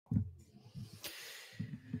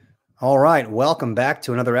All right, welcome back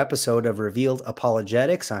to another episode of Revealed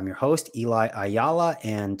Apologetics. I'm your host, Eli Ayala,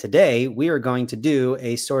 and today we are going to do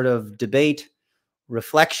a sort of debate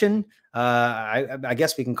reflection. I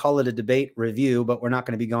guess we can call it a debate review, but we're not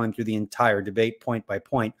going to be going through the entire debate point by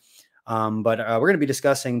point. But we're going to be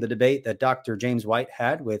discussing the debate that Dr. James White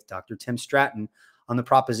had with Dr. Tim Stratton on the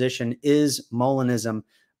proposition, is Molinism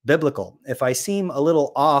biblical? If I seem a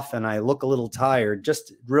little off and I look a little tired,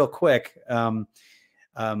 just real quick,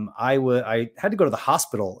 I had to go to the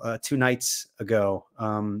hospital 2 nights ago.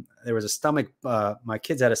 There was a stomach, my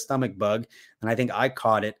kids had a stomach bug, and I think I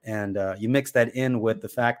caught it. And you mix that in with the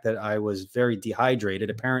fact that I was very dehydrated.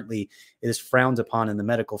 Apparently, it is frowned upon in the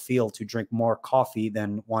medical field to drink more coffee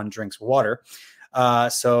than one drinks water.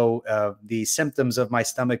 So the symptoms of my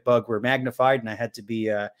stomach bug were magnified, and I had to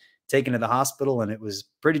be taken to the hospital, and it was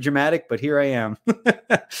pretty dramatic, but here I am.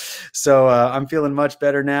 So I'm feeling much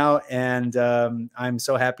better now, and I'm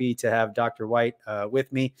so happy to have Dr. White with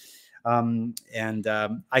me.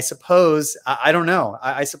 I suppose, I don't know,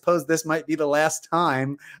 I suppose this might be the last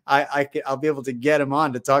time I'll be able to get him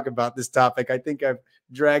on to talk about this topic. I think I've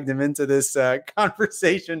dragged him into this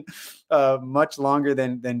conversation much longer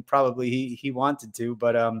than probably he wanted to,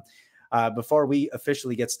 but before we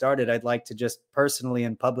officially get started, I'd like to just personally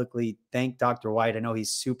and publicly thank Dr. White. I know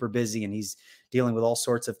he's super busy and he's dealing with all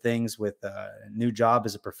sorts of things with a new job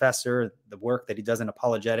as a professor, the work that he does in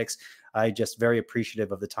apologetics. I just very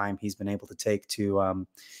appreciative of the time he's been able to take to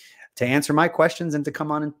answer my questions and to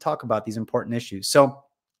come on and talk about these important issues. So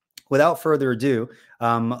without further ado,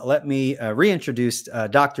 let me reintroduce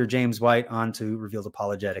Dr. James White onto Revealed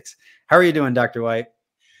Apologetics. How are you doing, Dr. White?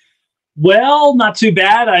 Well, not too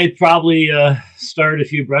bad. I probably started a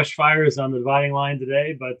few brush fires on the dividing line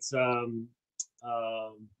today, but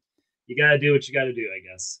you got to do what you got to do, I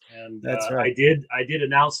guess. And That's right. I did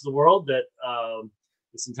announce to the world that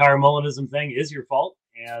this entire Molinism thing is your fault.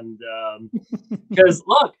 And because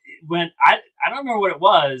look, when I don't remember what it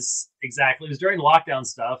was exactly. It was during the lockdown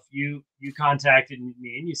stuff. You contacted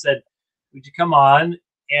me and you said, "Would you come on?"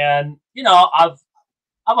 And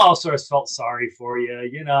I've always sort of felt sorry for you.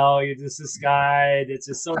 You're just this guy that's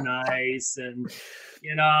just so nice.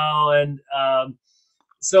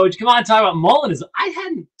 So would you come on and talk about Molinism? I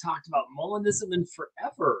hadn't talked about Molinism in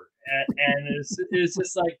forever. And it's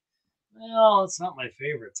just like, well, it's not my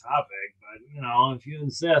favorite topic, but, if you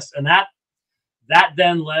insist. And that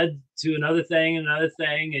then led to another thing.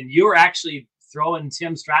 And you were actually throwing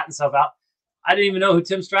Tim Stratton stuff out. I didn't even know who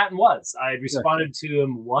Tim Stratton was. I had responded to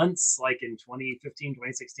him once, like in 2015,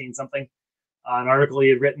 2016, something, an article he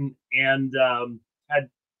had written, and had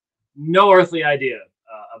no earthly idea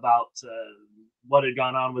about what had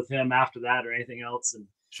gone on with him after that or anything else. And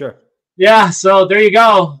Sure. Yeah, so there you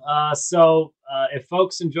go. So if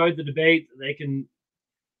folks enjoyed the debate, they can.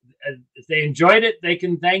 If they enjoyed it, they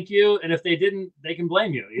can thank you, and if they didn't, they can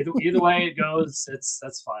blame you. Either way it goes,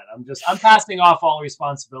 that's fine. I'm passing off all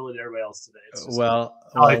responsibility to everybody else today. It's Well,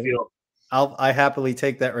 how I feel. I happily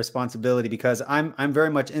take that responsibility because I'm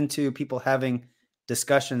very much into people having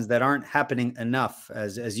discussions that aren't happening enough.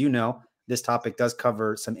 As you know, this topic does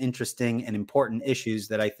cover some interesting and important issues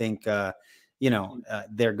that I think they're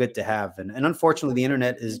good to have. And unfortunately, the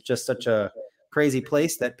internet is just such a crazy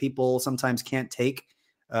place that people sometimes can't take.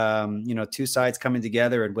 Two sides coming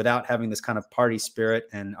together and without having this kind of party spirit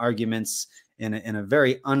and arguments in a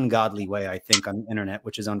very ungodly way, I think, on the internet,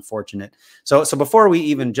 which is unfortunate. So before we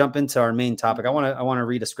even jump into our main topic, I want to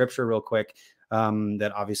read a scripture real quick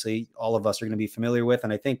that obviously all of us are going to be familiar with.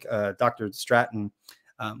 And I think Dr. Stratton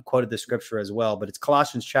quoted the scripture as well, but it's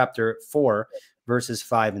Colossians chapter 4, verses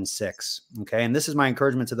 5 and 6. Okay. And this is my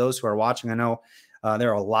encouragement to those who are watching. I know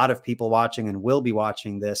there are a lot of people watching and will be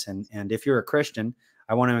watching this. And if you're a Christian,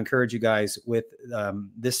 I want to encourage you guys with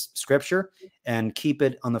this scripture and keep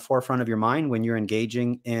it on the forefront of your mind when you're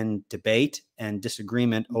engaging in debate and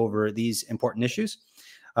disagreement over these important issues.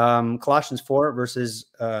 Colossians 4 verses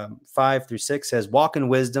 5 through 6 says, "Walk in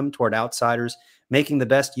wisdom toward outsiders, making the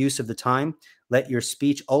best use of the time. Let your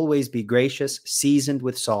speech always be gracious, seasoned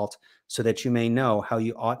with salt, so that you may know how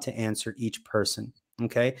you ought to answer each person."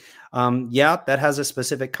 Okay. That has a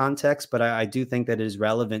specific context, but I do think that it is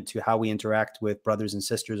relevant to how we interact with brothers and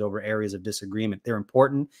sisters over areas of disagreement. They're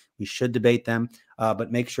important. We should debate them,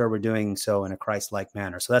 but make sure we're doing so in a Christ-like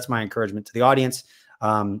manner. So that's my encouragement to the audience.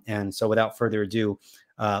 And so without further ado,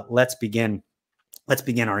 let's begin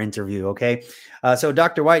our interview. Okay. So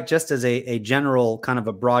Dr. White, just as a general kind of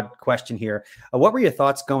a broad question here, what were your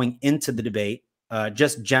thoughts going into the debate?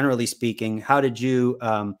 Just generally speaking, how did you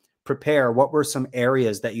prepare? What were some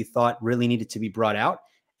areas that you thought really needed to be brought out?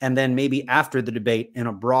 and then maybe after the debate in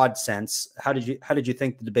a broad sense, how did you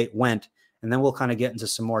think the debate went? And then we'll kind of get into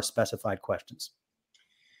some more specified questions.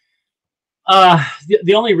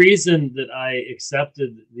 The only reason that I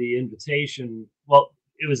accepted the invitation, well,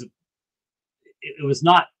 it was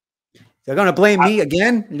not. You're going to blame me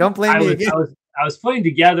again? You don't blame me again. I was putting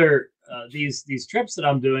together these trips that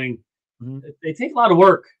I'm doing. They take a lot of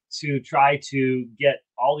work to try to get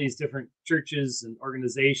all these different churches and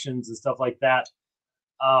organizations and stuff like that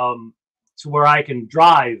to where I can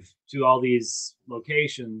drive to all these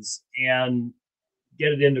locations and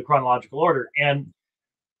get it into chronological order. And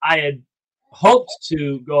I had hoped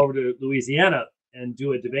to go over to Louisiana and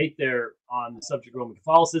do a debate there on the subject of Roman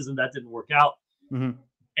Catholicism. That didn't work out.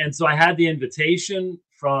 And so I had the invitation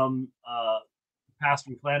from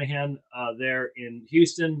Pastor McClanahan there in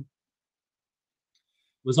Houston,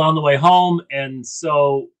 was on the way home. And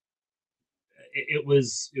so it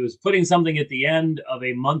was putting something at the end of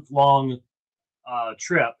a month-long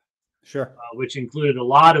trip, which included a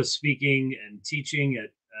lot of speaking and teaching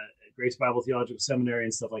at Grace Bible Theological Seminary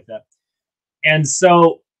and stuff like that. And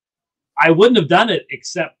so I wouldn't have done it,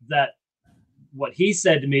 except that what he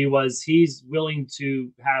said to me was he's willing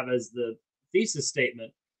to have as the thesis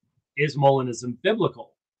statement, is Molinism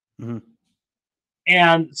biblical?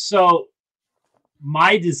 And so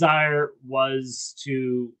my desire was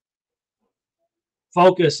to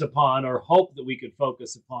focus upon, or hope that we could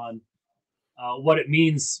focus upon, what it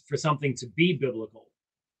means for something to be biblical.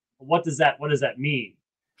 What does that mean?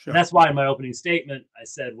 And that's why in my opening statement I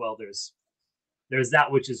said, well, there's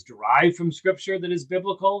that which is derived from Scripture that is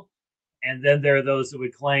biblical, and then there are those that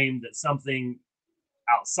would claim that something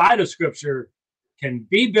outside of Scripture can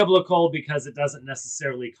be biblical because it doesn't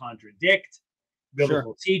necessarily contradict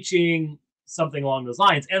biblical teaching, something along those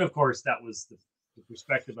lines. And of course, that was the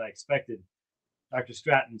perspective I expected Dr.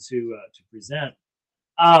 Stratton to present.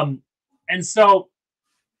 And so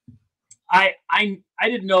I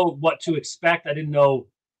didn't know what to expect. I didn't know.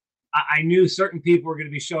 I knew certain people were going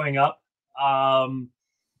to be showing up.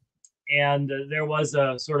 And there was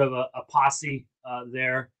a sort of a posse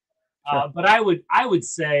there. But I would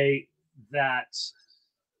say that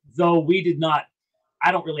though we did not,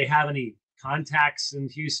 I don't really have any contacts in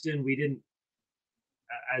Houston. We didn't,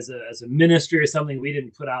 as a ministry or something, we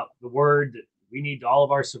didn't put out the word that we need all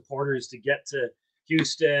of our supporters to get to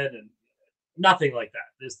Houston, and nothing like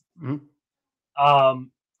that.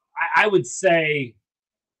 I would say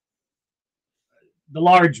the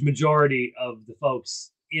large majority of the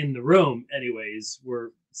folks in the room anyways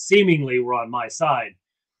were on my side.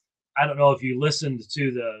 I don't know if you listened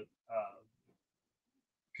to the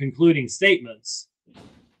concluding statements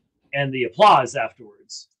and the applause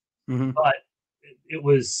afterwards, but it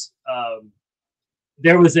was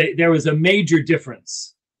there was a major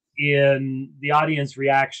difference in the audience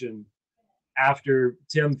reaction after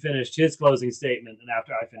Tim finished his closing statement and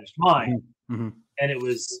after I finished mine. And it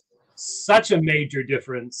was such a major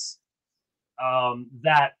difference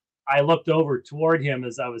that I looked over toward him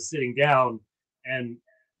as I was sitting down, and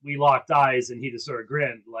we locked eyes, and he just sort of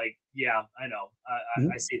grinned like, yeah, I know.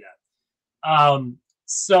 I see that.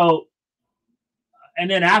 So, and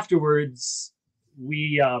then afterwards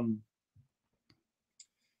we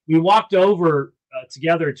walked over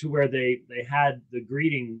together to where they had the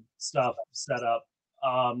greeting stuff set up.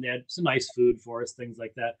 They had some nice food for us, things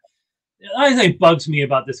like that. The only thing that bugs me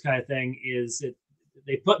about this kind of thing is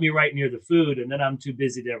they put me right near the food, and then I'm too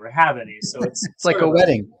busy to ever have any. So it's like a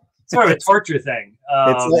wedding. Sort of a torture thing.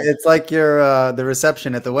 It's like your the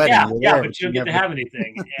reception at the wedding. Yeah, but you don't get to have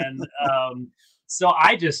anything. And so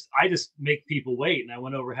I just make people wait. And I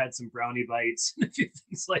went over, had some brownie bites and a few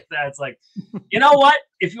things like that. It's like, you know what?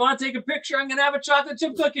 If you want to take a picture, I'm gonna have a chocolate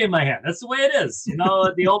chip cookie in my hand. That's the way it is. You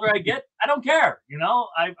know, the older I get, I don't care. You know,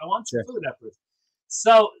 I want some food afterwards.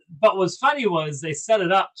 So, but what's funny was they set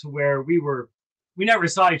it up to where we never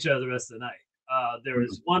saw each other the rest of the night. There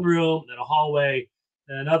was one room, then a hallway,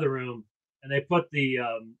 then another room, and they put the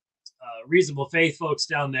Reasonable Faith folks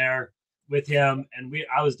down there with him, and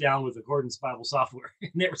I was down with Accordance Bible Software,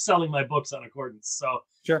 and they were selling my books on Accordance. So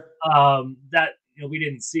that, you know, we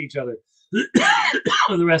didn't see each other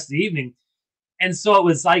the rest of the evening, and so it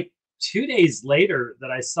was like 2 days later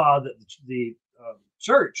that I saw that the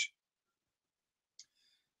church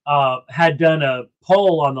had done a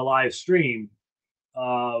poll on the live stream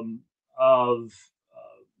of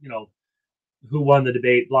you know, who won the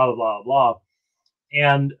debate, blah blah blah blah,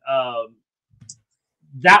 and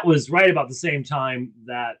that was right about the same time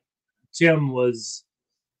that Tim was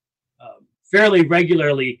fairly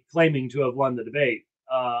regularly claiming to have won the debate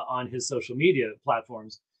on his social media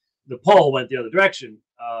platforms. The poll went the other direction,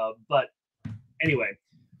 but anyway,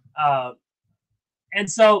 Uh, and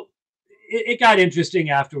so it got interesting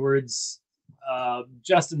afterwards,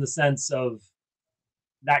 just in the sense of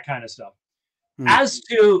that kind of stuff. Mm.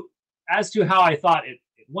 As to how I thought it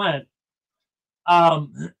went,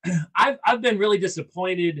 um, I've been really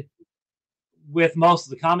disappointed with most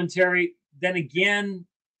of the commentary. Then again,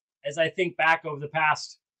 as I think back over the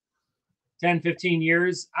past 10, 15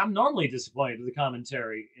 years, I'm normally disappointed with the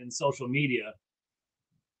commentary in social media.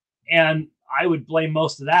 And I would blame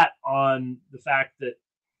most of that on the fact that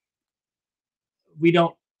we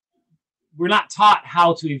don't we're not taught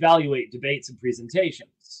how to evaluate debates and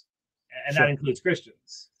presentations, and that Sure. includes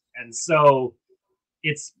Christians. And so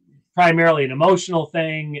it's primarily an emotional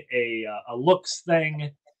thing, a looks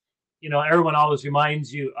thing. Everyone always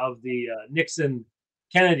reminds you of the Nixon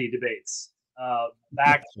Kennedy debates,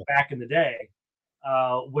 back in the day,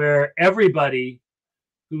 where everybody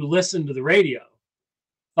who listened to the radio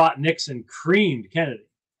thought Nixon creamed Kennedy,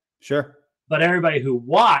 Sure. but everybody who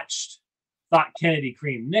watched thought Kennedy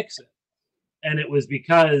creamed Nixon, and it was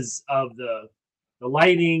because of the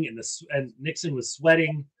lighting and Nixon was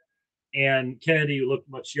sweating, and Kennedy looked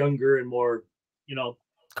much younger and more,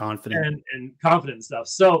 Confident. and confident and stuff.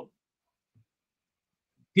 So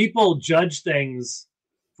people judge things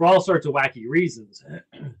for all sorts of wacky reasons.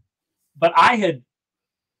 But I had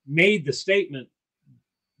made the statement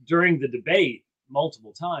during the debate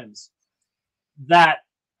multiple times that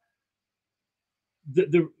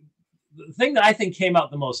the thing that I think came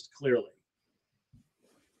out the most clearly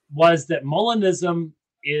was that Molinism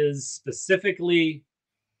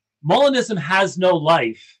has no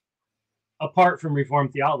life apart from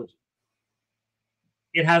Reformed theology.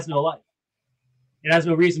 It has no life. It has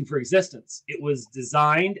no reason for existence. It was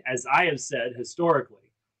designed, as I have said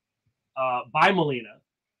historically, by Molina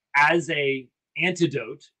as a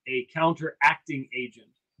antidote, a counteracting agent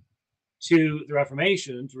to the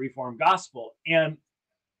Reformation, to Reformed gospel. And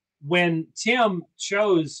when Tim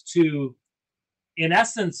chose to, in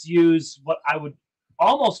essence, use what I would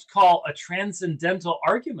almost call a transcendental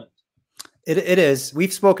argument. It is.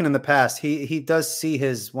 We've spoken in the past. He does see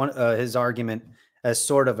his argument as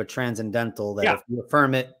sort of a transcendental, that if you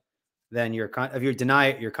affirm it, then if you deny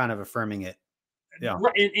it, you're kind of affirming it. Yeah.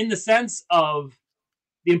 In the sense of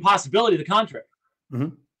the impossibility of the contrary.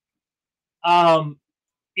 Mm-hmm.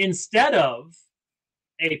 Instead of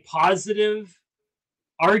a positive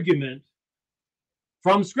argument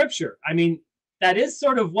from Scripture. I mean, that is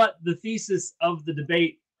sort of what the thesis of the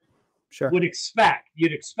debate you'd expect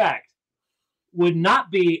would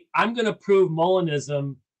not be, I'm going to prove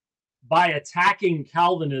Molinism by attacking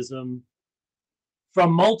Calvinism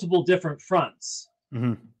from multiple different fronts,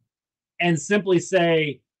 mm-hmm. and simply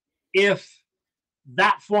say, if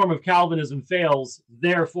that form of Calvinism fails,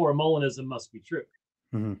 therefore Molinism must be true.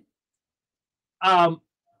 Mm-hmm.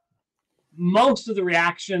 Most of the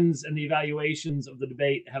reactions and the evaluations of the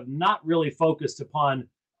debate have not really focused upon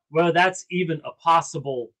whether that's even a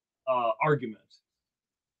possible argument,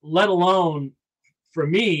 let alone for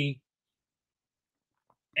me,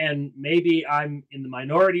 and maybe I'm in the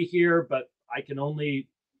minority here, but I can only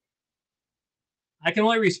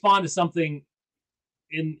respond to something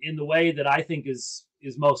in the way that I think is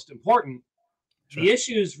most important. Sure. The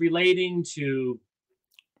issues relating to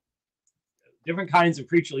different kinds of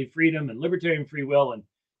creaturely freedom and libertarian free will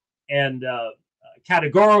and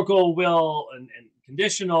categorical will and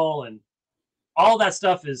conditional and all that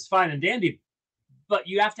stuff is fine and dandy, but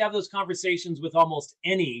you have to have those conversations with almost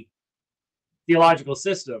any theological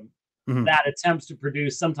system mm-hmm. that attempts to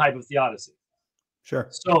produce some type of theodicy. Sure.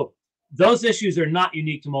 So those issues are not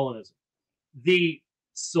unique to Molinism. The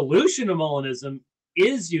solution of Molinism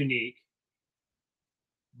is unique,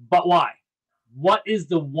 but why? What is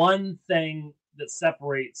the one thing that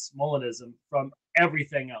separates Molinism from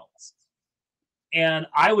everything else? And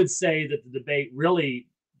I would say that the debate really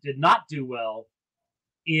did not do well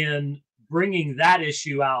in bringing that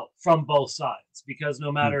issue out from both sides, because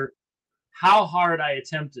no matter how hard I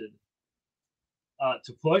attempted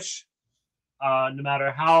to push, no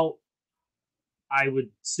matter how I would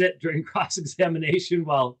sit during cross-examination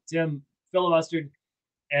while Tim filibustered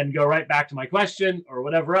and go right back to my question or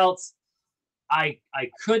whatever else, I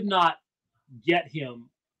could not get him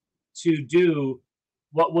to do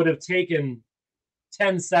what would have taken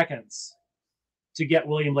 10 seconds to get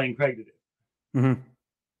William Lane Craig to do. Mm-hmm.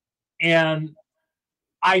 And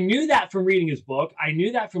I knew that from reading his book. I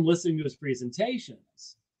knew that from listening to his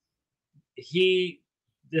presentations.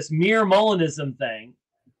 This mere Molinism thing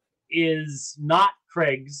is not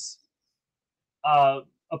Craig's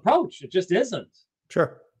approach. It just isn't.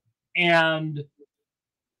 Sure. And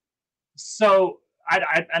so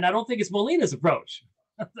I don't think it's Molina's approach.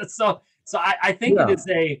 So I think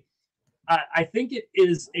Yeah. I think it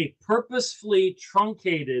is a purposefully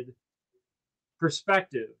truncated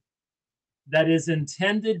perspective that is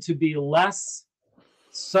intended to be less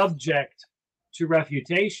subject to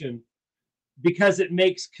refutation because it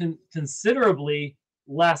makes considerably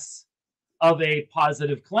less of a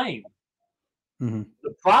positive claim. Hmm.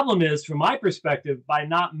 The problem is, from my perspective, by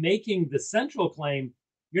not making the central claim,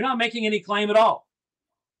 you're not making any claim at all.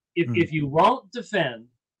 If you won't defend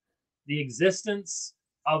the existence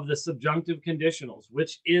of the subjunctive conditionals,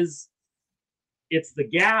 which is it's the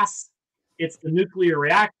gas, it's the nuclear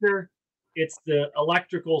reactor, it's the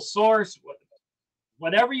electrical source,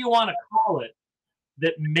 whatever you want to call it,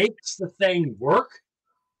 that makes the thing work,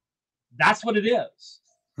 that's what it is.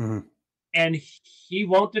 Hmm. And he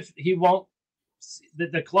won't,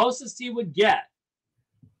 the closest he would get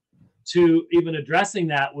to even addressing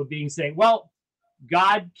that would be saying, well,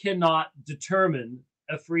 God cannot determine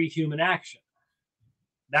a free human action.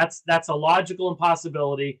 That's a logical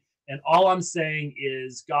impossibility. And all I'm saying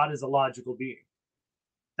is God is a logical being.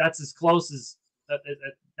 That's as close as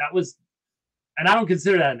that was. And I don't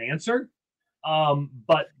consider that an answer.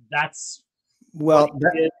 But that's Well,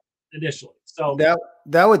 what he did initially. So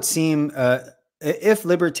that would seem if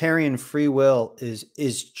libertarian free will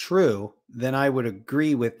is true, then I would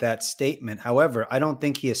agree with that statement. However, I don't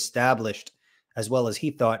think he established, as well as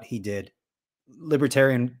he thought he did,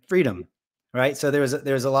 libertarian freedom, right? So there's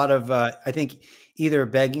a lot of I think either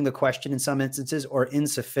begging the question in some instances or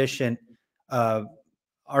insufficient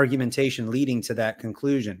argumentation leading to that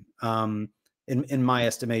conclusion, in my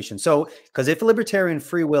estimation. So, because if libertarian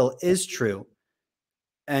free will is true,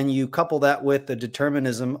 and you couple that with the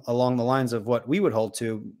determinism along the lines of what we would hold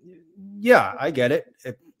to, yeah, I get it.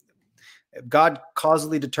 If God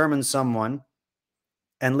causally determines someone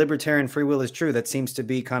and libertarian free will is true, that seems to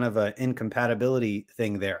be kind of an incompatibility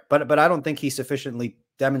thing there. But I don't think he sufficiently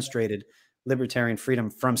demonstrated libertarian freedom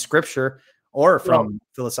from scripture or from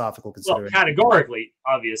philosophical consideration. Well, categorically,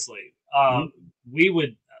 obviously,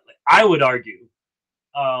 I would argue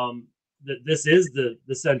that this is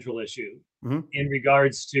the central issue in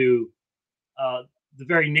regards to the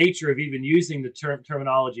very nature of even using the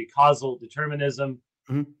terminology causal determinism.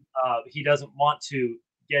 He doesn't want to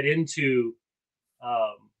get into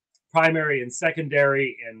primary and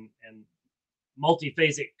secondary and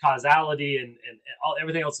multiphasic causality and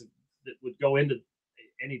everything else that would go into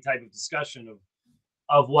any type of discussion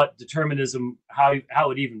of what determinism, how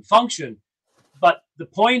it even functioned. But the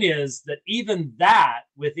point is that even that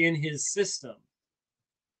within his system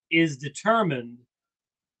is determined,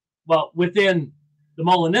 well, within the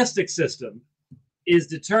Molinistic system is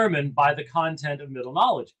determined by the content of middle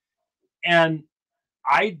knowledge. And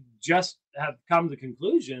I just have come to the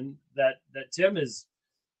conclusion that Tim has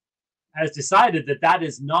decided that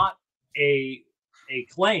is not a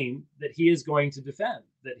claim that he is going to defend,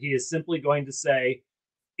 that he is simply going to say,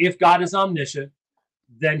 if God is omniscient,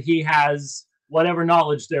 then he has whatever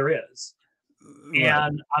knowledge there is. Right.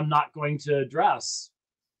 And I'm not going to address.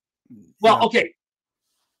 Well, yeah. Okay.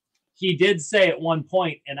 He did say at one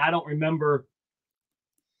point, and I don't remember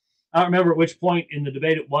at which point in the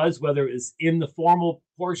debate it was, whether it was in the formal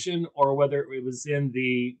portion or whether it was in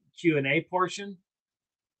the Q&A portion.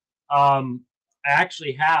 I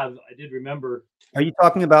did remember. Are you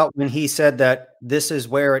talking about when he said that this is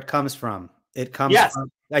where it comes from? It comes from,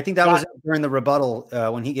 I think that was during the rebuttal,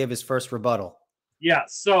 when he gave his first rebuttal. Yeah.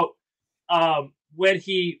 So when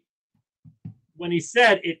he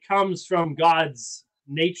said it comes from God's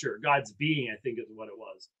nature, God's being, I think is what it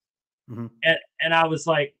was. Mm-hmm. And I was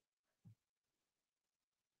like,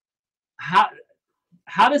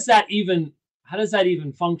 how does that even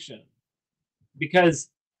function? Because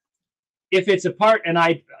if it's a part, and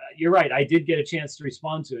you're right, I did get a chance to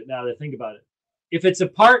respond to it now that I think about it. If it's a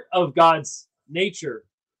part of God's nature,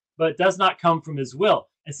 but it does not come from his will.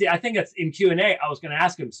 And see, I think that's in Q&A, I was going to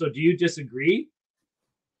ask him, so do you disagree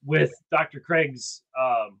with Dr. Craig's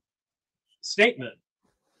statement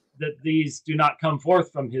that these do not come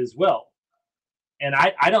forth from his will? And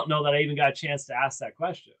I don't know that I even got a chance to ask that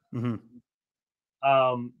question.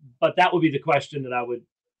 Mm-hmm. But that would be the question that I would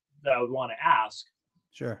want to ask.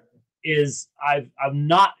 Sure. Is I've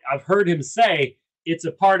heard him say it's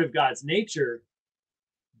a part of God's nature,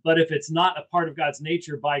 but if it's not a part of God's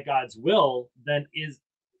nature by God's will, then it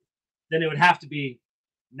would have to be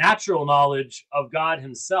natural knowledge of God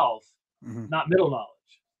himself, mm-hmm. not middle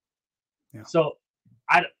knowledge. Yeah. So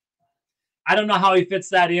I don't know how he fits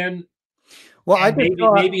that in. Well,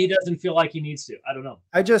 maybe he doesn't feel like he needs to. I don't know.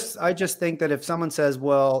 I just think that if someone says,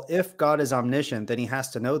 well, if God is omniscient, then he has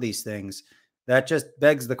to know these things. that just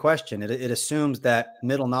begs the question. It assumes that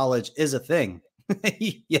middle knowledge is a thing.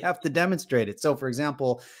 You have to demonstrate it. So, for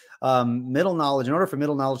example, middle knowledge, in order for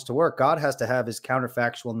middle knowledge to work, God has to have his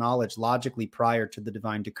counterfactual knowledge logically prior to the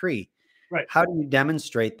divine decree. Right. How do you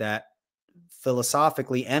demonstrate that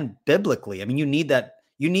philosophically and biblically? I mean, you need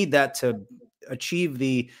that to achieve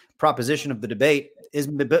the proposition of the debate. Is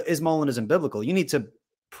Molinism biblical? You need to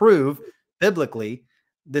prove biblically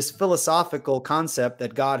this philosophical concept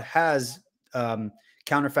that God has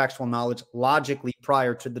counterfactual knowledge logically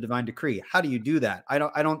prior to the divine decree. How do you do that? I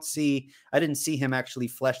didn't see him actually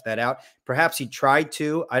flesh that out. Perhaps he tried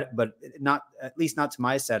to, but not, at least not to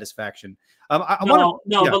my satisfaction. But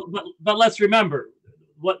let's remember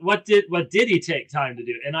what did he take time to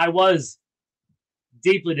do? And I was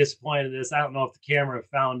deeply disappointed in this. I don't know if the camera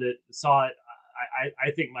saw it.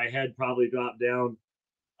 I think my head probably dropped down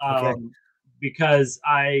because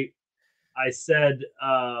I said,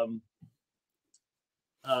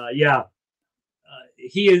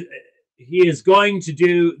 he is going to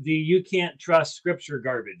do the "you can't trust scripture"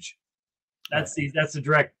 garbage. That's a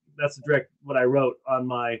direct what I wrote on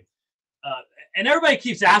my. And everybody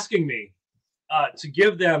keeps asking me to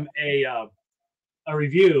give them a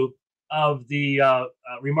review of the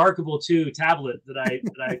Remarkable 2 tablet that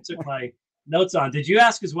I took my notes on. Did you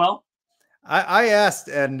ask as well? I asked,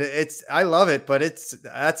 and I love it, but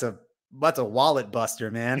that's a wallet buster,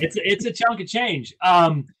 man. It's a chunk of change.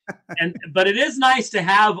 But it is nice to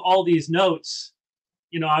have all these notes.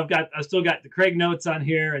 I've still got the Craig notes on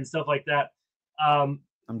here and stuff like that. I'm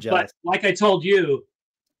jealous. But like I told you,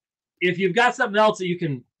 if you've got something else that you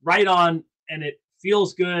can write on and it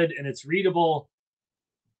feels good and it's readable,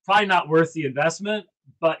 probably not worth the investment,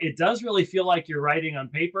 but it does really feel like you're writing on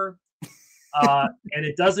paper. And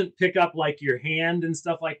it doesn't pick up like your hand and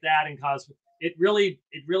stuff like that and cause it really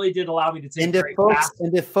did allow me to take.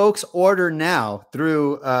 And if folks order now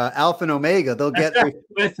through Alpha and Omega, they'll get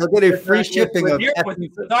a free shipping of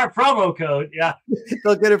with our promo code. Yeah,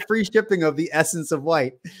 they'll get a free shipping of the Essence of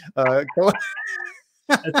White. That's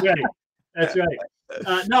right. That's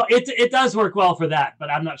right. No, it does work well for that,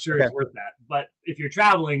 but I'm not sure it's worth that. But if you're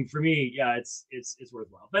traveling, for me, yeah, it's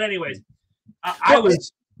worthwhile. But anyways, I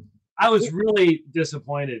was really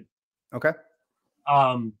disappointed. Okay.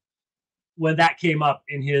 When that came up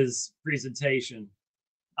in his presentation.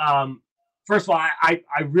 First of all, I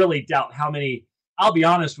really doubt how many, I'll be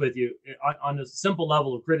honest with you, on a simple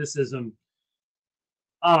level of criticism,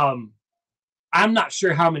 I'm not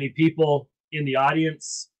sure how many people in the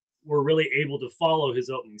audience were really able to follow his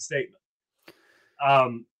opening statement.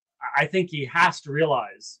 I think he has to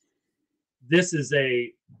realize this is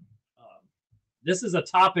a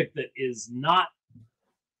topic that is not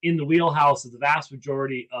in the wheelhouse of the vast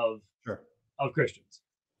majority of Christians.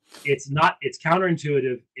 It's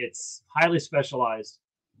counterintuitive. It's highly specialized.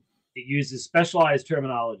 It uses specialized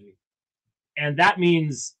terminology. And that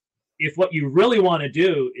means if what you really want to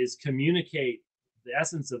do is communicate the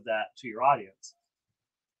essence of that to your audience,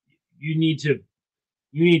 you need to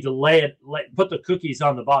put the cookies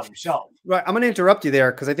on the bottom shelf. Right. I'm going to interrupt you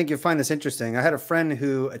there because I think you'll find this interesting. I had a friend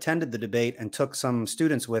who attended the debate and took some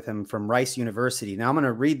students with him from Rice University. Now I'm going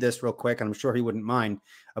to read this real quick, and I'm sure he wouldn't mind.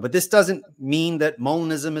 But this doesn't mean that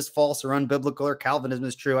Molinism is false or unbiblical or Calvinism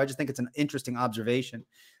is true. I just think it's an interesting observation.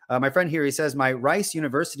 My friend here, he says, my Rice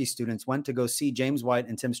University students went to go see James White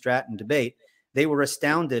and Tim Stratton debate. They were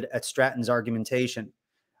astounded at Stratton's argumentation.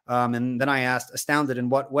 And then I asked, astounded in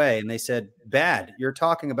what way? And they said, bad. You're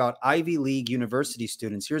talking about Ivy League university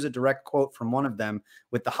students. Here's a direct quote from one of them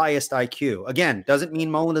with the highest IQ. Again, doesn't mean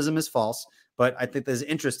Molinism is false, but I think this is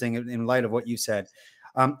interesting in light of what you said.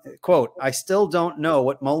 Quote, I still don't know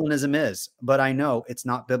what Molinism is, but I know it's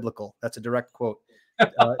not biblical. That's a direct quote.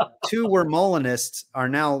 Two were Molinists are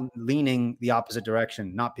now leaning the opposite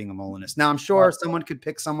direction, not being a Molinist. Now, I'm sure someone could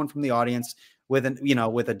pick someone from the audience with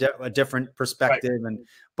a different perspective.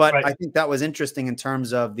 But I think that was interesting in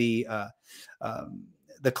terms of the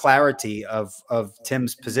clarity of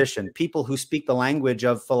Tim's position. People who speak the language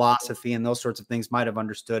of philosophy and those sorts of things might have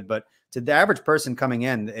understood, but to the average person coming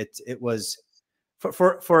in, it was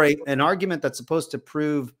for an argument that's supposed to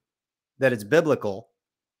prove that it's biblical.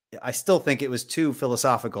 I still think it was too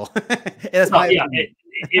philosophical.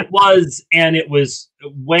 It was, and it was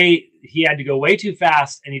he had to go way too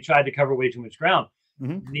fast, and he tried to cover way too much ground.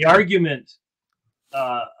 Mm-hmm. The argument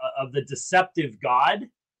of the deceptive God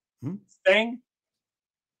thing,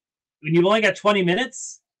 when you've only got 20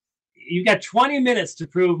 minutes, you've got 20 minutes to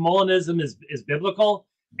prove Molinism is biblical,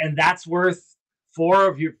 and that's worth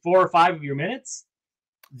 4 or 5 of your minutes.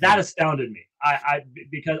 That astounded me.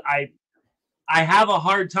 Because I have a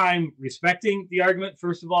hard time respecting the argument,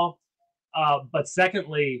 first of all, But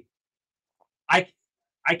secondly, I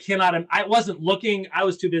I cannot. I wasn't looking. I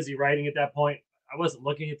was too busy writing at that point. I wasn't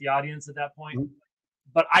looking at the audience at that point. Mhm.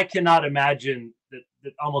 But I cannot imagine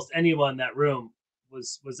that almost anyone in that room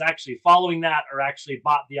was actually following that or actually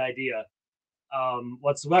bought the idea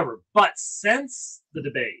whatsoever. But since the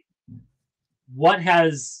debate, what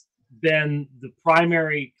has been the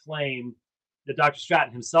primary claim that Dr.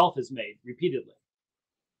 Stratton himself has made repeatedly?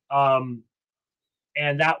 Um,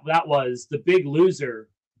 and that was the big loser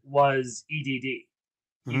was EDD.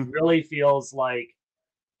 He Mhm. really feels like,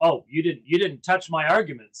 oh, you didn't touch my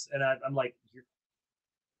arguments, and I'm like,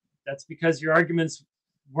 that's because your arguments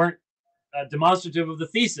weren't demonstrative of the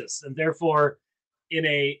thesis, and therefore, in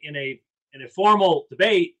a formal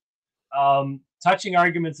debate, touching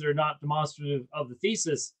arguments that are not demonstrative of the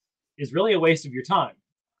thesis is really a waste of your time.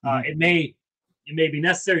 Mhm. It may be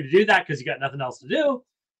necessary to do that because you got nothing else to do,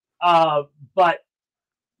 but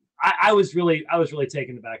I was really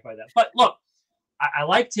taken aback by that. But look, I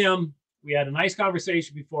liked him. We had a nice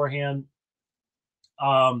conversation beforehand.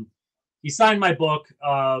 Um, he signed my book.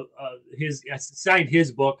 I signed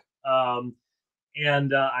his book,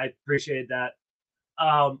 and I appreciated that.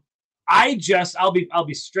 Um, I'll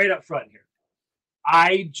be straight up front here.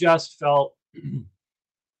 I just felt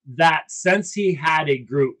that since he had a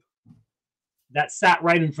group that sat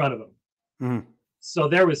right in front of him, Mhm. so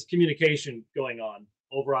there was communication going on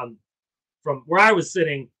over on from where I was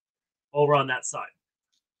sitting over on that side.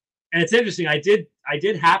 And it's interesting. I did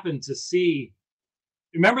happen to see.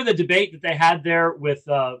 Remember the debate that they had there with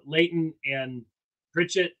Leighton and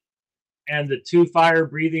Pritchett and the two fire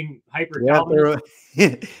breathing hyper Yeah, Calvinists?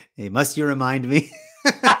 hey, must you remind me?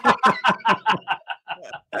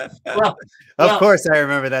 well, Of well, course, I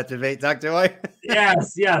remember that debate, Dr. White.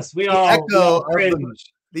 yes, yes, we The all we echo all of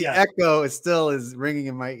cringe. the Yes. echo is still is ringing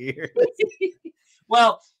in my ears.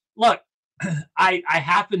 Well, look, I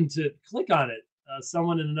happened to click on it.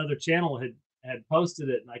 Someone in another channel had posted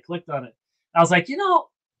it, and I clicked on it. I was like,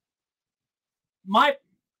 my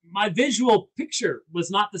my visual picture was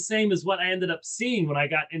not the same as what I ended up seeing when I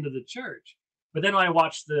got into the church. But then when I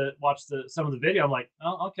watched the some of the video, I'm like,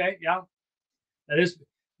 oh, okay, yeah, that is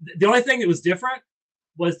the only thing that was different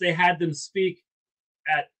was they had them speak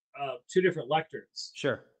at two different lecterns.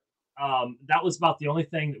 Sure. That was about the only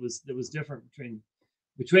thing that was different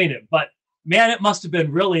between it. But man, it must have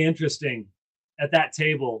been really interesting at that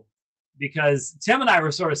table because Tim and I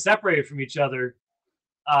were sort of separated from each other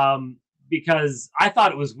um, because I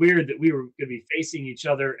thought it was weird that we were going to be facing each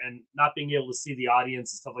other and not being able to see the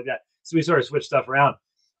audience and stuff like that. So we sort of switched stuff around.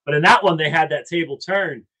 But in that one, they had that table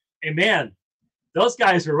turned, and man, those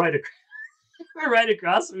guys were right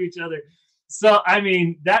across from each other. So I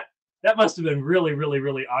mean that must have been really, really,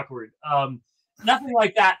 really awkward. Nothing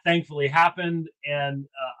like that, thankfully, happened, and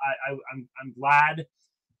I'm glad.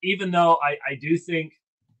 Even though I do think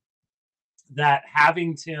that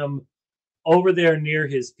having Tim over there near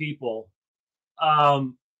his people,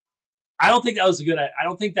 um, I don't think that was a good. I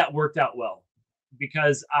don't think that worked out well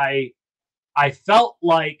because I felt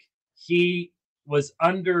like he was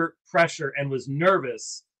under pressure and was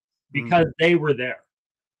nervous Mm, because they were there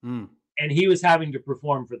mm. and he was having to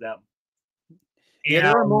perform for them. Yeah,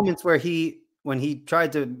 there were And moments where when he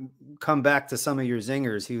tried to come back to some of your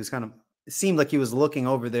zingers, he was kind of it seemed like he was looking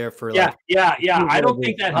over there for yeah, like yeah, yeah. I don't his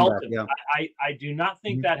think that comeback. helped him. Yeah. I do not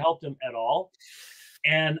think Mhm. that helped him at all.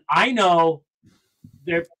 And I know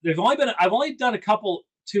there's only been I've only done a couple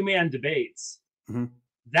two-man debates. Mhm.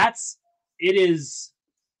 That's it is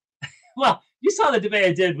well, you saw the debate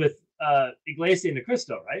I did with Iglesias and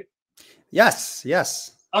Cristo, right? Yes,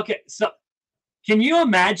 yes. Okay, so can you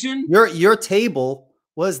imagine? Your table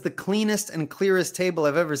was the cleanest and clearest table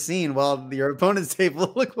I've ever seen, while your opponent's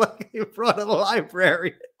table looked like he brought a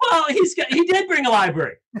library. Well, he did bring a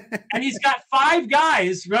library, and he's got five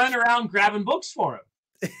guys running around grabbing books for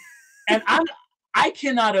him, and I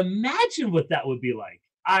cannot imagine what that would be like.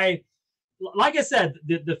 Like I said,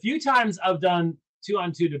 the few times I've done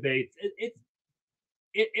two-on-two debates, it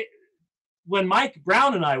when Mike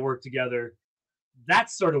Brown and I work together,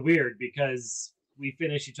 that's sort of weird because we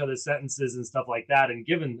finish each other's sentences and stuff like that. And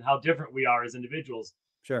given how different we are as individuals,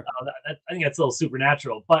 Sure. I think that's a little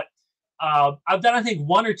supernatural. But I've done, I think,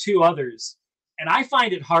 one or two others, and I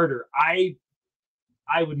find it harder. I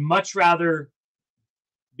would much rather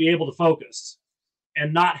be able to focus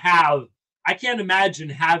and not have. I can't imagine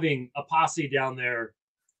having a posse down there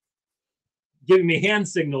giving me hand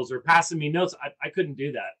signals or passing me notes. I couldn't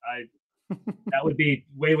do that. That would be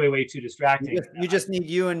way, way, way too distracting. You just need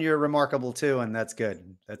you and you're remarkable too, and that's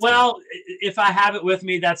good. That's well, good. if I have it with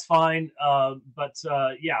me, that's fine. But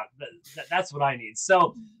yeah, that's what I need.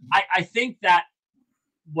 So I think that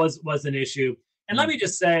was an issue. And let me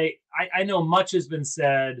just say, I know much has been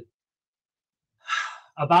said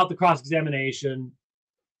about the cross examination.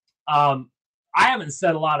 I haven't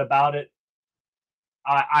said a lot about it.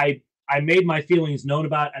 I made my feelings known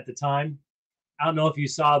about it at the time. I don't know if you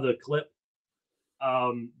saw the clip,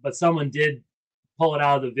 but someone did pull it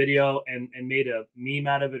out of the video and made a meme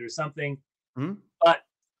out of it or something. Mm-hmm. But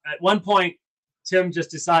at one point, Tim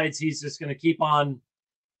just decides he's just going to keep on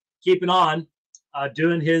keeping on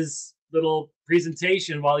doing his little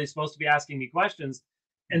presentation while he's supposed to be asking me questions.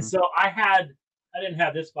 And so I didn't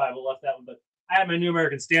have this Bible, left that one, but I had my New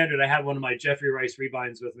American Standard. I had one of my Jeffrey Rice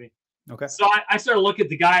rebinds with me. Okay. So I started looking at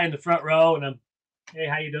the guy in the front row, and I'm, hey,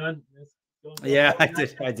 how you doing? Yeah, I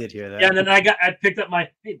did hear that. Yeah, and then I picked up my,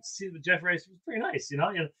 hey, see the Jeffrey Rice was pretty nice, you know.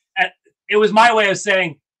 And it was my way of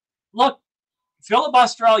saying, look,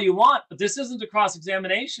 filibuster all you want, but this isn't a cross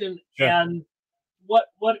examination. Sure. And what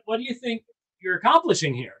do you think you're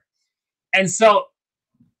accomplishing here? And so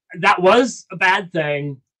that was a bad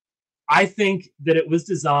thing. I think that it was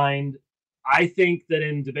designed. I think that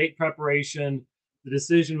in debate preparation, the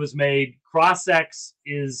decision was made. Cross-ex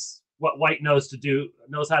is what White knows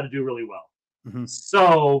how to do really well. Mm-hmm.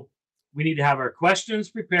 So we need to have our questions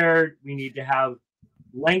prepared. We need to have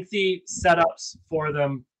lengthy setups for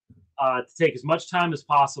them to take as much time as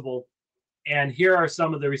possible. And here are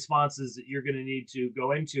some of the responses that you're going to need to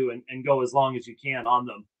go into and go as long as you can on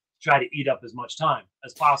them. Try to eat up as much time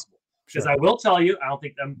as possible. Because I will tell you, I don't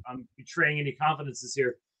think I'm betraying any confidences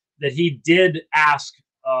here, that he did ask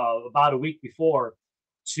about a week before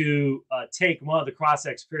to take one of the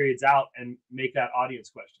cross-ex periods out and make that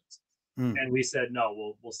audience questions. And we said,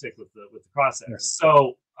 no, we'll stick with the cross-ex. Yeah.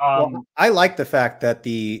 So well, I like the fact that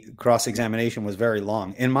the cross-examination was very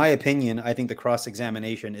long. In my opinion, I think the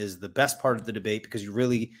cross-examination is the best part of the debate because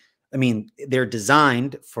they're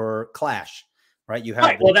designed for clash. Right. You have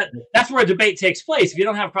right. Well, that's where a debate takes place. If you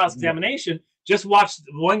don't have cross-examination, just watch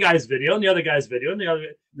one guy's video and the other guy's video and the other.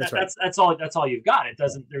 That's all you've got. It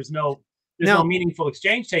doesn't. There's no meaningful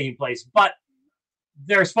exchange taking place. But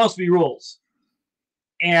there are supposed to be rules.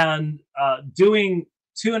 And doing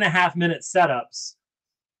 2.5 minute setups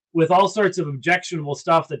with all sorts of objectionable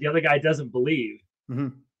stuff that the other guy doesn't believe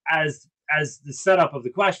as the setup of the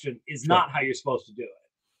question is not how you're supposed to do it.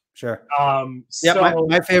 Sure. Yeah.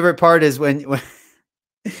 My favorite part is when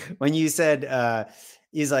you said,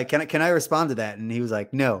 he's like, can I respond to that? And he was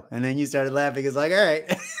like, no. And then you started laughing. It's like, all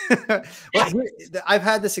right. Well, I've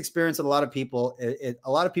had this experience with a lot of people.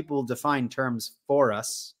 A lot of people define terms for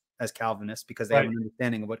us as Calvinists because they have an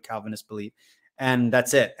understanding of what Calvinists believe. And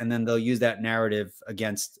that's it. And then they'll use that narrative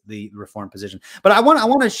against the Reformed position. But I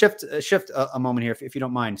want to shift a moment here, if you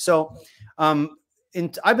don't mind. So,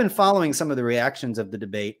 I've been following some of the reactions of the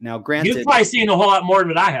debate. Now, granted, you've probably seen a whole lot more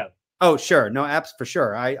than I have. Oh, sure. No, apps for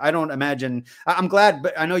sure. I don't imagine. I'm glad,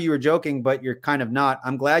 but I know you were joking, but you're kind of not.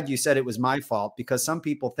 I'm glad you said it was my fault because some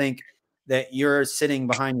people think that you're sitting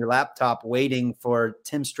behind your laptop waiting for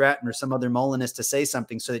Tim Stratton or some other Molinist to say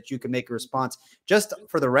something so that you can make a response. Just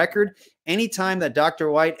for the record, anytime that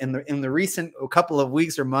Dr. White in the recent couple of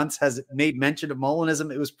weeks or months has made mention of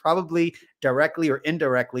Molinism, it was probably directly or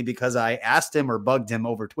indirectly because I asked him or bugged him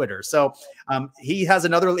over Twitter. So he has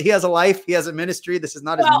a life, he has a ministry. This is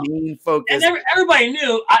not his main focus. And everybody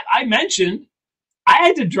knew I mentioned I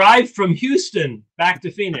had to drive from Houston back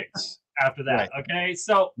to Phoenix after that. Right. Okay.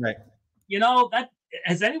 So you know, that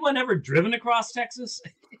has anyone ever driven across Texas?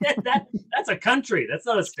 That's a country. That's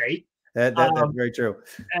not a state. That's very true.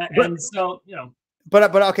 And so, you know. But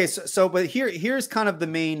okay, but here's kind of the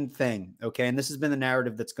main thing, okay? And this has been the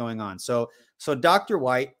narrative that's going on. So Dr.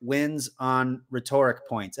 White wins on rhetoric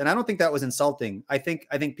points. And I don't think that was insulting. I think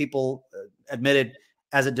people admitted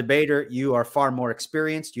as a debater, you are far more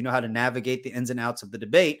experienced. You know how to navigate the ins and outs of the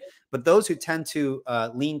debate. But those who tend to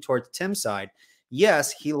lean towards Tim's side,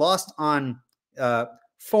 yes, he lost on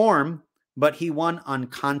form, but he won on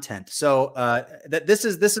content. So this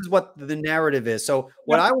is what the narrative is. So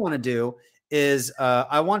what I want to do is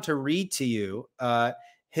I want to read to you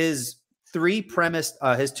his two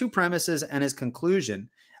premises and his conclusion.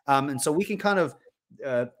 And so we can kind of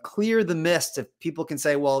clear the mist if people can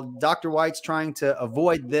say, well, Dr. White's trying to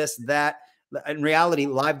avoid this, that. In reality,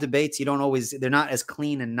 live debates, they're not as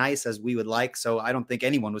clean and nice as we would like. So I don't think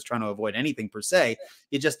anyone was trying to avoid anything per se.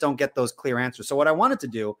 You just don't get those clear answers. So what I wanted to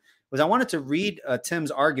do was I wanted to read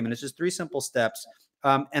Tim's argument. It's just 3 simple steps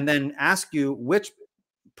and then ask you which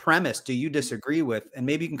premise do you disagree with? And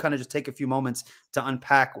maybe you can kind of just take a few moments to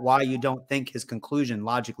unpack why you don't think his conclusion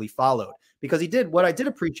logically followed. Because he did, what I did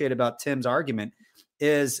appreciate about Tim's argument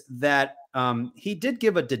is that he did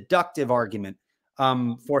give a deductive argument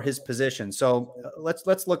for his position. So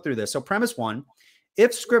let's look through this. So premise one,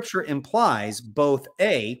 if scripture implies both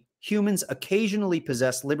A, humans occasionally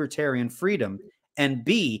possess libertarian freedom, and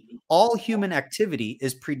B, all human activity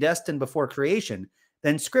is predestined before creation,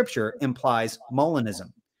 then scripture implies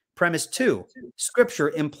Molinism. Premise two, scripture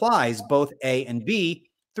implies both A and B.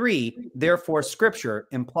 Three, therefore scripture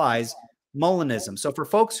implies Molinism. So for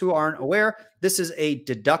folks who aren't aware, this is a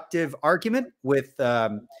deductive argument with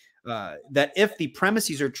that if the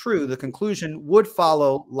premises are true, the conclusion would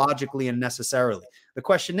follow logically and necessarily. The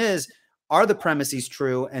question is, are the premises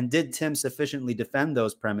true, and did Tim sufficiently defend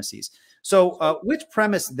those premises? So which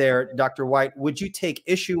premise there, Dr. White, would you take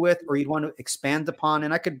issue with, or you'd want to expand upon?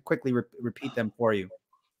 And I could quickly repeat them for you.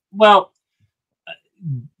 Well,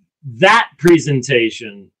 that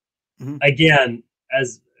presentation, again,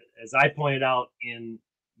 as I pointed out in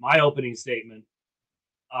my opening statement,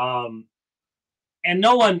 and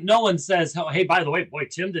no one says, oh, hey, by the way, boy,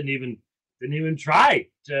 Tim didn't even try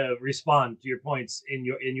to respond to your points in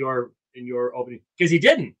your opening, because he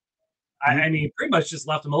didn't. I mean, pretty much just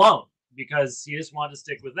left him alone because he just wanted to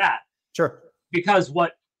stick with that. Sure. Because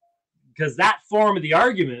that form of the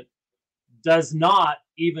argument does not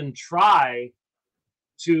even try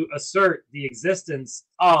to assert the existence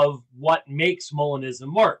of what makes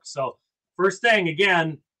Molinism work. So first thing,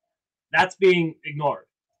 again, that's being ignored.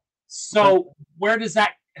 So where does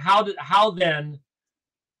that, how then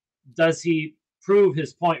does he prove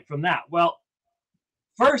his point from that? Well,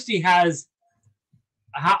 first he has,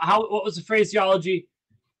 what was the phraseology?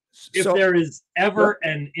 If there is ever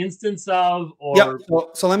an instance of, or yeah.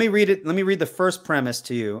 So let me read it. Let me read the first premise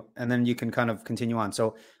to you, and then you can kind of continue on.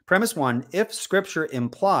 So premise one, if scripture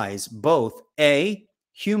implies both A,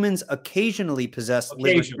 humans occasionally possess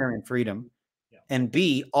libertarian freedom, and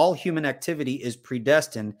B, all human activity is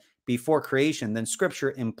predestined before creation, then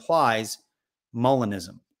scripture implies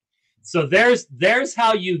Molinism. So there's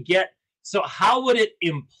how you get, so how would it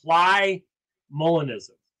imply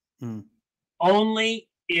Molinism? Only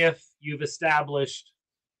if you've established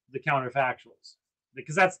the counterfactuals,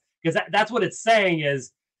 because that's what it's saying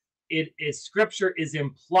is scripture is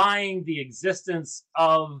implying the existence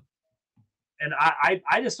of, and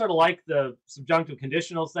I just sort of like the subjunctive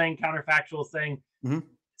conditional thing, counterfactual thing.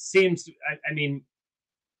 Seems, I mean,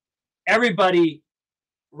 everybody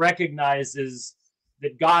recognizes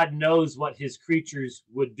that God knows what his creatures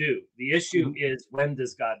would do. The issue is, when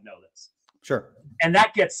does God know this? Sure. And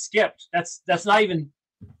that gets skipped.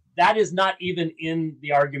 That is not even in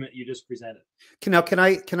the argument you just presented. Can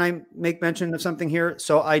I make mention of something here?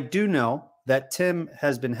 So I do know that Tim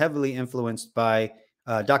has been heavily influenced by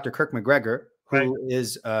Dr. Kirk McGregor, who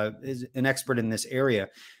is an expert in this area.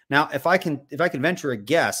 Now, if I can venture a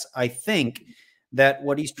guess, I think that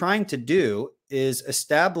what he's trying to do is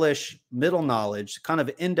establish middle knowledge kind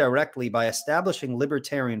of indirectly by establishing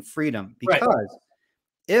libertarian freedom. Because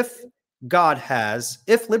if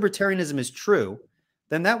libertarianism is true,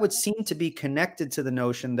 then that would seem to be connected to the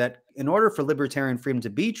notion that in order for libertarian freedom to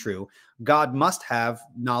be true, God must have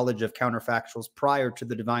knowledge of counterfactuals prior to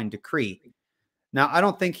the divine decree. Now, I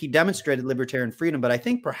don't think he demonstrated libertarian freedom, but I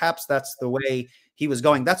think perhaps that's the way he was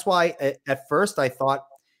going. That's why at first I thought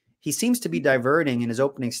he seems to be diverting in his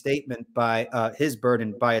opening statement by his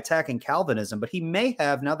burden by attacking Calvinism. But he may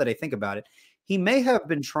have, now that I think about it, he may have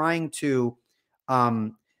been trying to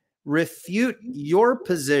refute your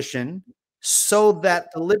position so that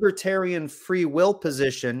the libertarian free will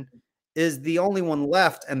position is the only one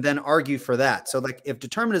left, and then argue for that. So like, if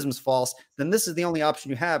determinism is false, then this is the only option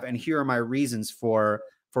you have, and here are my reasons for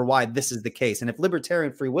why this is the case. And if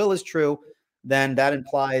libertarian free will is true, then that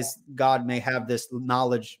implies God may have this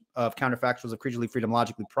knowledge of counterfactuals of creaturely freedom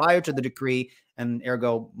logically prior to the decree, and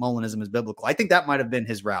ergo Molinism is biblical. I think that might have been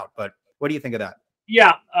his route, but what do you think of that?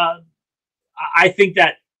 Yeah, I think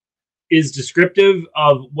that is descriptive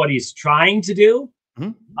of what he's trying to do.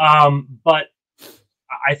 But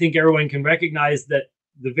I think everyone can recognize that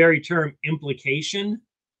the very term implication,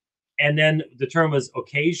 and then the term was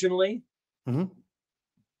occasionally. What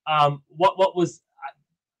was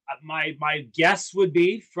my guess would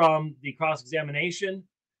be from the cross-examination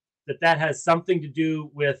that has something to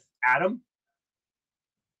do with Adam.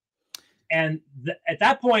 And at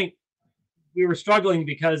that point, we were struggling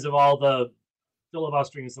because of all the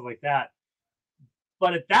filibustering and stuff like that.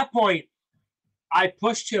 But at that point, I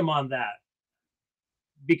pushed him on that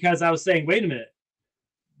because I was saying, wait a minute,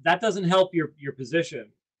 that doesn't help your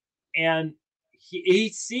position. And he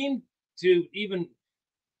seemed to even,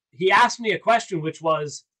 he asked me a question, which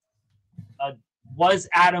was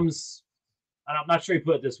Adam's, and I'm not sure he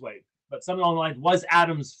put it this way, but something along the line, was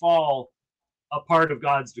Adam's fall a part of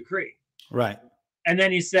God's decree? Right. And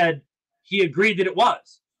then he said he agreed that it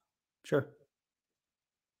was. Sure.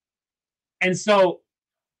 And so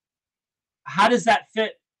how does that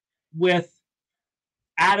fit with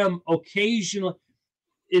Adam occasionally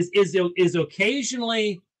is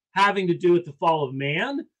occasionally having to do with the fall of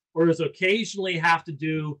man, or does occasionally have to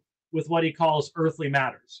do with what he calls earthly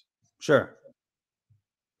matters? Sure.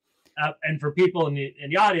 And for people in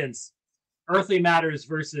the audience, earthly matters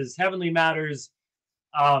versus heavenly matters.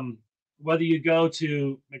 Whether you go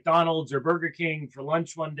to McDonald's or Burger King for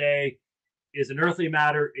lunch one day is an earthly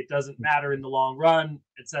matter. It doesn't matter in the long run,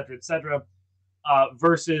 et cetera, et cetera.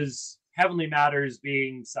 Versus heavenly matters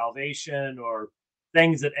being salvation or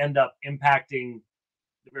things that end up impacting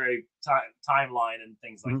the very timeline and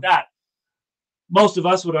things like that. Most of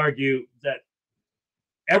us would argue that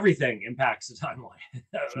everything impacts the timeline.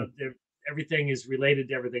 Everything is related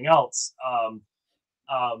to everything else.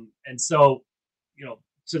 And so,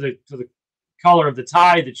 to the color of the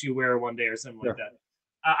tie that you wear one day or something like that.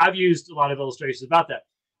 I've used a lot of illustrations about that,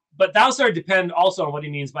 but thou sort of depend also on what he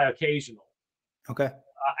means by occasional. Okay.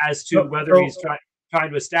 As to whether he's trying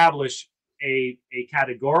to establish a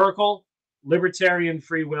categorical libertarian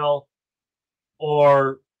free will,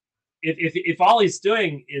 or if all he's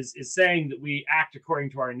doing is saying that we act according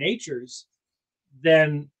to our natures,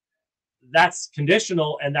 then that's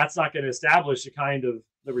conditional, and that's not going to establish the kind of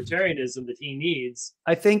libertarianism that he needs.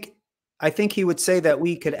 I think he would say that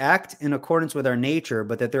we could act in accordance with our nature,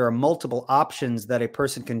 but that there are multiple options that a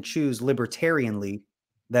person can choose libertarianly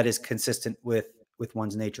that is consistent with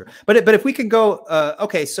one's nature. But if we can go,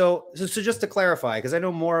 okay, so just to clarify, because I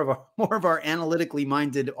know more of our analytically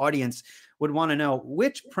minded audience would want to know,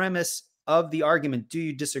 which premise of the argument do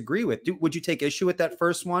you disagree with? Would you take issue with that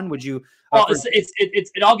first one? Would you? Well,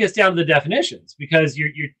 it all gets down to the definitions, because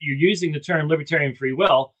you're using the term libertarian free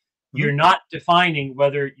will. You're not defining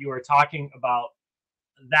whether you are talking about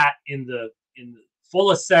that in the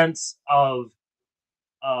fullest sense of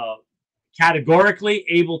categorically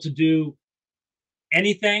able to do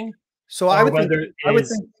anything. So I would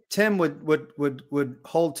think Tim would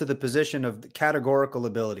hold to the position of the categorical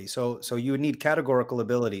ability. So you would need categorical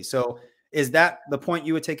ability. So is that the point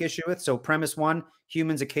you would take issue with? So premise one,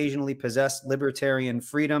 humans occasionally possess libertarian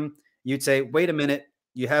freedom. You'd say, wait a minute,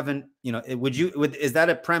 you haven't, is that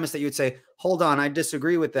a premise that you would say, hold on, I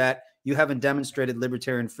disagree with that. You haven't demonstrated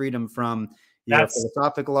libertarian freedom from your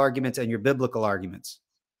philosophical arguments and your biblical arguments.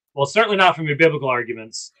 Well, certainly not from your biblical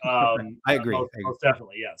arguments. I agree. Most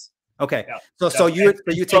definitely, yes. Okay. Yeah. So you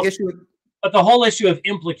take issue with, but the whole issue of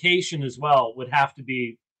implication as well would have to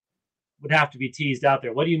be teased out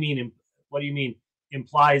there. What do you mean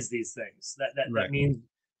implies these things? That means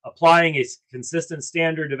applying a consistent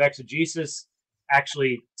standard of exegesis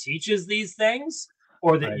actually teaches these things,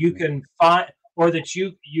 or that you can find, or that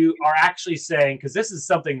you are actually saying, because this is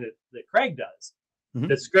something that Craig does,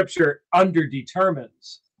 that Scripture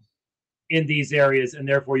underdetermines in these areas, and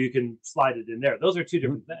therefore you can slide it in there. Those are two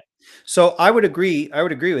different things. So I would agree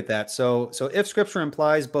with that. So if Scripture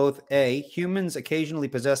implies both humans occasionally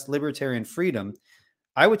possess libertarian freedom,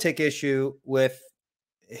 I would take issue with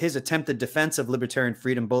his attempted defense of libertarian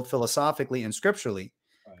freedom, both philosophically and scripturally.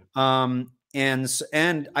 Right.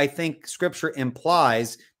 And I think Scripture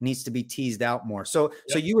implies needs to be teased out more. So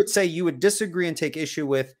you would say you would disagree and take issue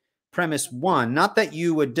with premise one, not that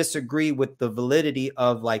you would disagree with the validity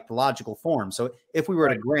of like the logical form. So if we were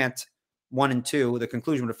to grant 1 and 2, the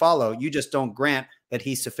conclusion would follow. You just don't grant that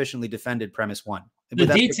he sufficiently defended premise 1.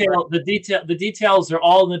 The details are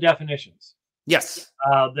all in the definitions. Yes,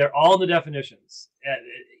 they're all in the definitions.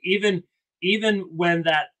 Even when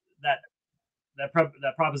that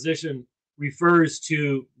proposition refers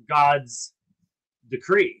to God's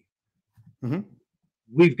decree,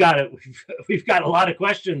 we've got a lot of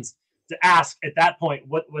questions to ask at that point.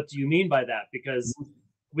 What do you mean by that? Because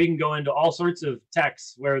we can go into all sorts of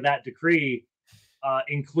texts where that decree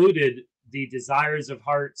included the desires of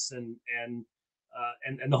hearts and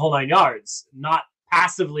the whole 9 yards, not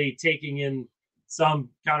passively taking in some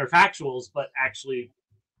counterfactuals, but actually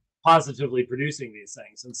positively producing these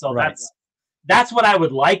things. And so that's what I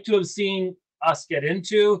would like to have seen us get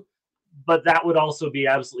into, but that would also be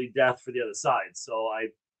absolutely death for the other side. So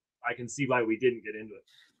I can see why we didn't get into it.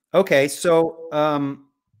 Okay. So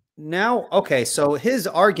so his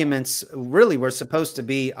arguments really were supposed to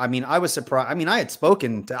be, I was surprised. I had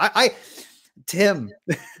spoken to Tim.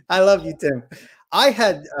 I love you, Tim. I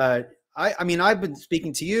had I mean, I've been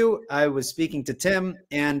speaking to you. I was speaking to Tim,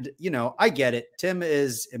 and I get it. Tim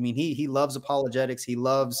is, I mean, he loves apologetics. He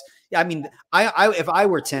loves, yeah. I mean, I if I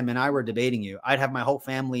were Tim and I were debating you, I'd have my whole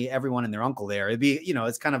family, everyone and their uncle there. It'd be,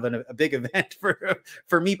 it's kind of a big event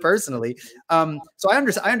for me personally. So I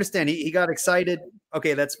understand. He got excited.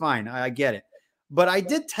 Okay, that's fine. I get it. But I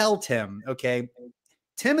did tell Tim, okay,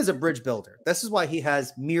 Tim is a bridge builder. This is why he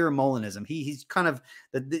has mere Molinism. He's kind of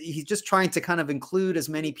he's just trying to kind of include as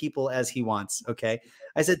many people as he wants. Okay,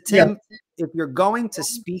 I said, Tim, if you're going to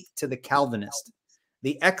speak to the Calvinist,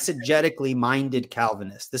 the exegetically minded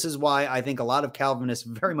Calvinist, this is why I think a lot of Calvinists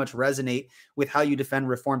very much resonate with how you defend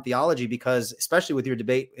Reformed theology, because especially with your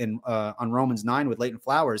debate on Romans 9 with Leighton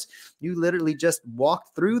Flowers, you literally just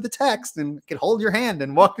walked through the text and could hold your hand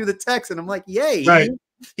and walk through the text, and I'm like, yay! Right.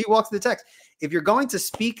 He walks through the text. If you're going to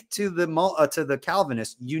speak to the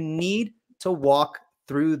Calvinist, you need to walk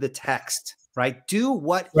through the text, right? Do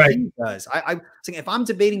what he does. I'm saying, if I'm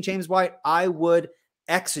debating James White, I would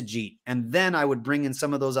exegete, and then I would bring in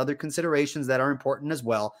some of those other considerations that are important as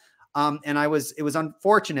well. And it was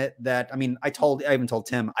unfortunate that, I mean, I even told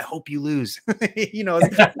Tim, I hope you lose. I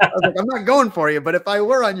was like, I'm not going for you, but if I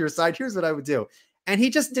were on your side, here's what I would do. And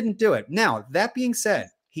he just didn't do it. Now, that being said,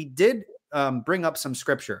 he did bring up some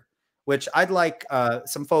scripture, which I'd like,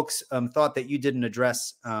 some folks thought that you didn't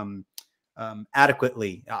address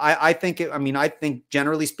adequately. I think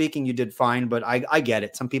generally speaking, you did fine, but I get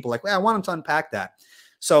it. Some people are like, well, I want him to unpack that.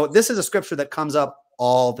 So this is a scripture that comes up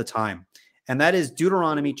all the time, and that is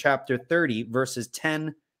Deuteronomy chapter 30, verses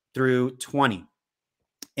 10 through 20.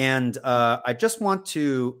 And I just want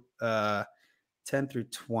to 10 through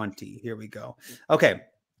 20. Here we go. Okay.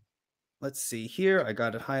 Let's see here. I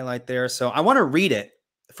got a highlight there. So I want to read it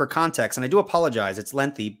for context, and I do apologize. It's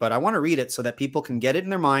lengthy, but I want to read it so that people can get it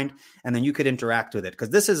in their mind, and then you could interact with it,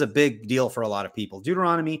 because this is a big deal for a lot of people.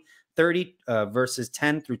 Deuteronomy 30, verses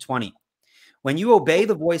 10 through 20. When you obey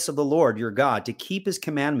the voice of the Lord your God to keep his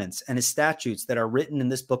commandments and his statutes that are written in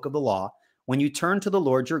this book of the law, when you turn to the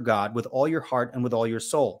Lord your God with all your heart and with all your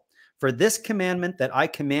soul, for this commandment that I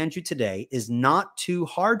command you today is not too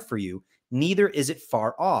hard for you, neither is it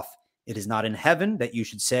far off. It is not in heaven, that you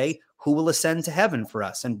should say, who will ascend to heaven for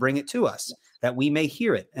us and bring it to us, that we may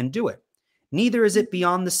hear it and do it? Neither is it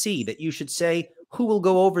beyond the sea, that you should say, who will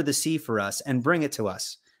go over the sea for us and bring it to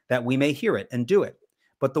us, that we may hear it and do it?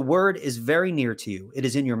 But the word is very near to you. It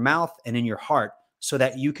is in your mouth and in your heart, so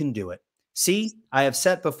that you can do it. See, I have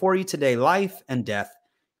set before you today life and death,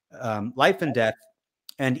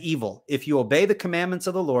 and evil. If you obey the commandments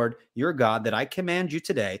of the Lord your God that I command you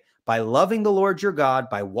today, by loving the Lord your God,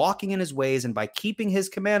 by walking in his ways, and by keeping his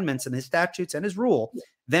commandments and his statutes and his rule,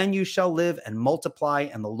 then you shall live and multiply,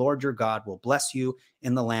 and the Lord your God will bless you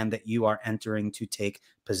in the land that you are entering to take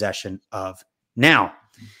possession of. Now,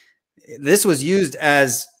 this was used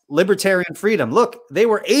as libertarian freedom. Look, they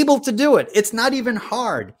were able to do it. It's not even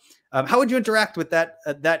hard. How would you interact with that?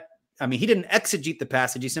 I mean, he didn't exegete the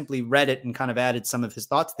passage. He simply read it and kind of added some of his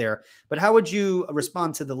thoughts there. But how would you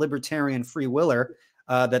respond to the libertarian free willer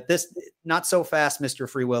that this, not so fast, Mr.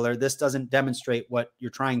 Free Willer, this doesn't demonstrate what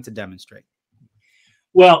you're trying to demonstrate?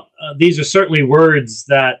 Well, these are certainly words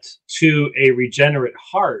that to a regenerate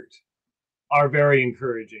heart are very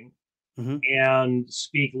encouraging and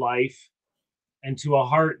speak life. And to a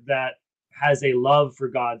heart that has a love for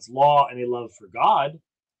God's law and a love for God,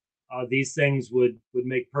 these things would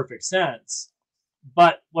make perfect sense.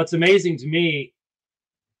 But what's amazing to me,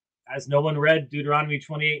 has no one read Deuteronomy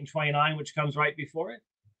 28 and 29, which comes right before it?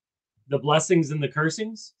 The blessings and the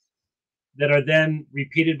cursings that are then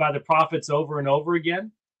repeated by the prophets over and over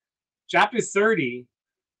again. Chapter 30,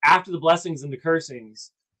 after the blessings and the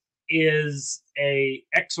cursings, is a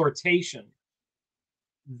exhortation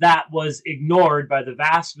that was ignored by the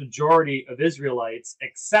vast majority of Israelites,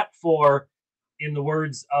 except for, in the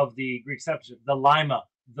words of the Greek Septuagint, the lima,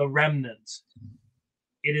 the remnant.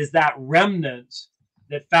 It is that remnant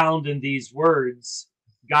that found in these words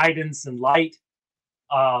guidance and light.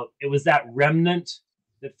 It was that remnant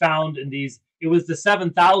that found in these, it was the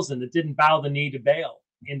 7,000 that didn't bow the knee to Baal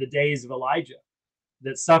in the days of Elijah,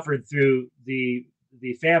 that suffered through the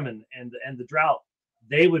famine and the drought.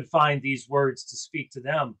 They would find these words to speak to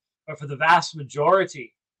them. But for the vast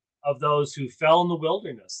majority of those who fell in the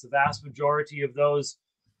wilderness, the vast majority of those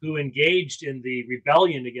who engaged in the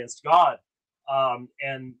rebellion against God,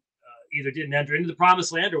 and either didn't enter into the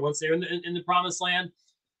promised land, or once they were in the promised land,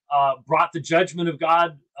 brought the judgment of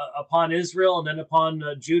God upon Israel and then upon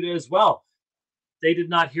Judah as well. They did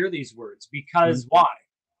not hear these words. Because why?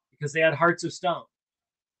 Because they had hearts of stone.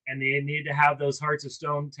 And they needed to have those hearts of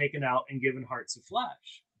stone taken out and given hearts of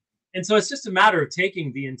flesh. And so it's just a matter of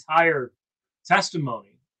taking the entire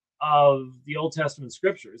testimony of the Old Testament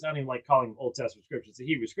scriptures. I don't even like calling Old Testament scriptures, the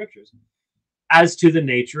Hebrew scriptures, as to the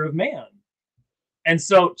nature of man. And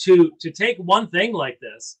so to take one thing like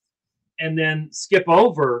this and then skip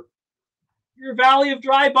over your valley of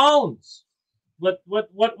dry bones.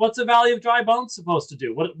 What's a valley of dry bones supposed to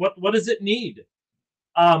do? What does it need?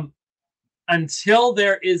 Until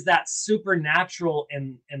there is that supernatural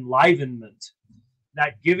enlivenment,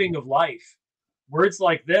 that giving of life, words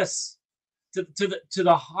like this to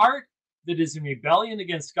the heart that is in rebellion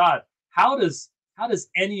against God. How does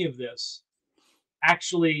any of this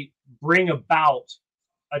actually bring about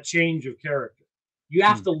a change of character? You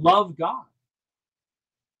have to love God,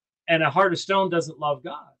 and a heart of stone doesn't love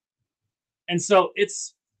God. And so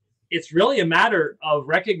it's really a matter of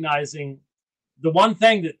recognizing the one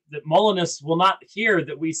thing that Molinists will not hear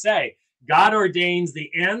that we say: God ordains the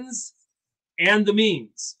ends and the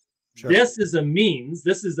means. Sure. This is a means.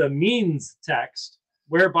 This is a means text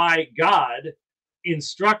whereby God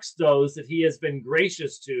instructs those that he has been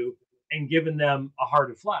gracious to and given them a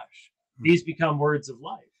heart of flesh. These become words of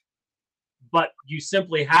life. But you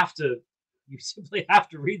simply have to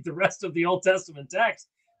read the rest of the Old Testament text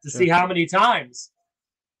to see how many times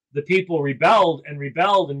the people rebelled and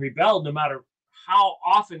rebelled and rebelled, no matter how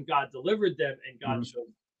often God delivered them and God showed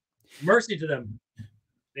mercy to them.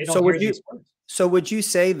 They don't hear these words. So would you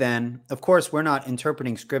say then, of course, we're not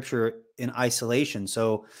interpreting scripture in isolation.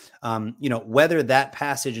 So, whether that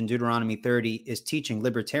passage in Deuteronomy 30 is teaching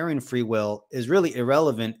libertarian free will is really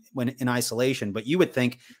irrelevant when in isolation. But you would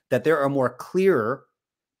think that there are more clearer,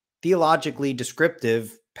 theologically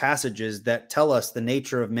descriptive passages that tell us the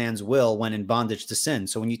nature of man's will when in bondage to sin.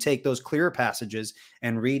 So when you take those clearer passages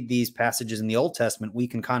and read these passages in the Old Testament, we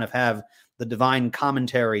can kind of have the divine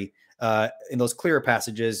commentary in those clearer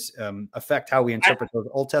passages affect how we interpret those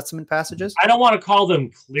Old Testament passages? I don't want to call them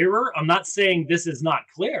clearer. I'm not saying this is not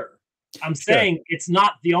clear. I'm saying it's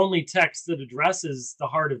not the only text that addresses the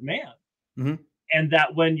heart of man. And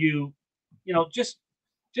that when you just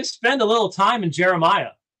spend a little time in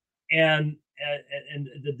Jeremiah and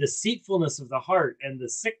the deceitfulness of the heart and the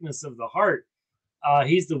sickness of the heart.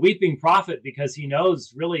 He's the weeping prophet because he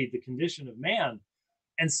knows really the condition of man.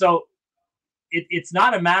 And so it's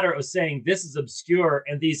not a matter of saying this is obscure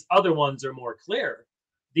and these other ones are more clear.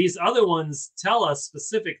 These other ones tell us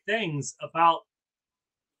specific things about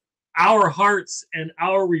our hearts and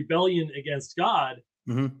our rebellion against God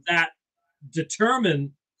that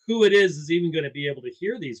determine who it is even going to be able to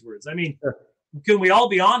hear these words. I mean, can we all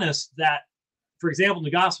be honest that, for example, in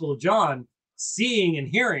the Gospel of John, seeing and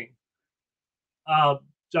hearing,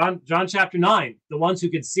 John chapter 9, the ones who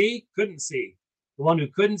could see, couldn't see. The one who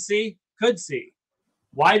couldn't see, could see.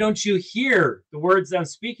 Why don't you hear the words that I'm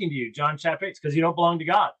speaking to you? John chapter 8, because you don't belong to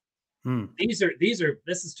God.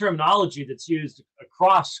 This is terminology that's used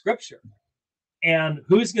across Scripture. And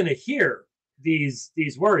who's going to hear these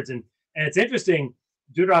words? And it's interesting,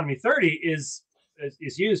 Deuteronomy 30 is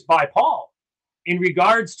used by Paul in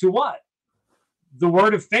regards to what? The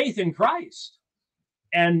word of faith in Christ.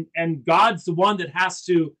 And God's the one that has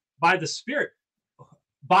to, by the Spirit,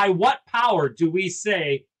 by what power do we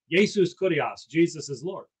say, Jesus Kurios, Jesus is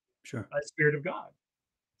Lord? Sure. By the Spirit of God.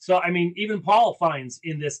 So, I mean, even Paul finds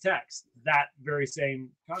in this text that very same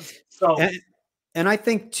concept. So, and I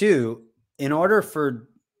think, too, in order for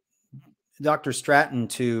Dr. Stratton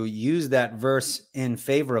to use that verse in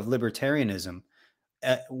favor of libertarianism,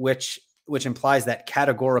 which implies that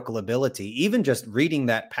categorical ability, even just reading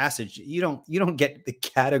that passage, you don't get the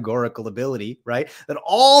categorical ability, right? That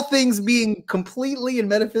all things being completely and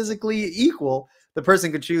metaphysically equal, the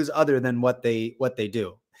person could choose other than what they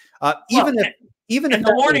do. Even if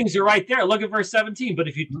the warnings are right there. Look at verse 17. But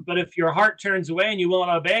if your heart turns away and you will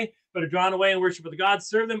not obey, but are drawn away and worship of the gods,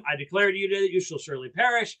 serve them, I declare to you that you shall surely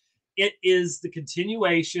perish. It is the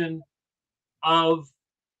continuation of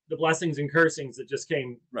the blessings and cursings that just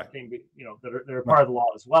came, that are part of the law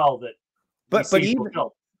as well.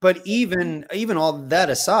 But even all that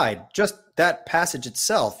aside, just that passage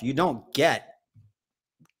itself, you don't get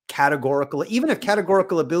categorical. Even if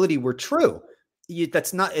categorical ability were true,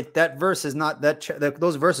 that verse is not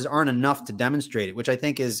those verses aren't enough to demonstrate it, which I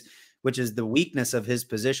think is the weakness of his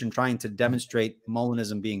position, trying to demonstrate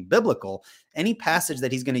Molinism being biblical. Any passage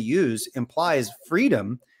that he's going to use implies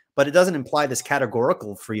freedom, but it doesn't imply this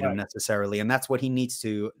categorical freedom necessarily. And that's what he needs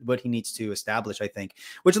to establish, I think,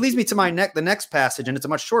 which leads me to the next passage. And it's a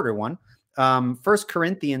much shorter one. 1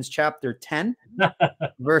 Corinthians chapter 10,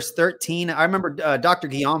 verse 13. I remember Dr.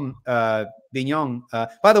 Guillaume Bignon.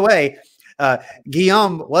 By the way,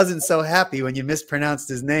 Guillaume wasn't so happy when you mispronounced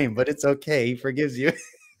his name, but it's okay. He forgives you.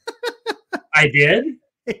 I did.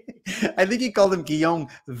 I think he called him Guillaume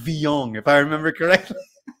Villon, if I remember correctly.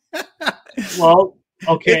 Well,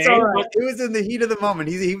 okay. It's all right. It was in the heat of the moment.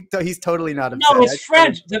 He's totally not upset. No, it's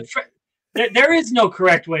French. There is no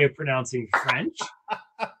correct way of pronouncing French.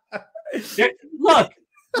 Look,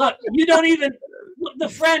 you don't even. The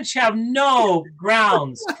French have no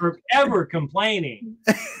grounds for ever complaining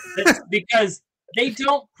because they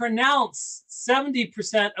don't pronounce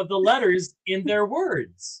 70% of the letters in their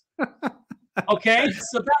words. Okay,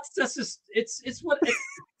 so that's just it's what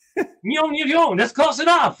that's close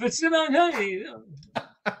enough. It's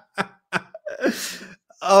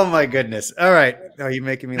oh my goodness! All right, oh, you're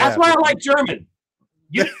making me. That's laugh. why I like German.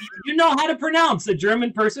 You know how to pronounce a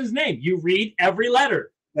German person's name. You read every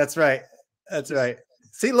letter. That's right. That's right.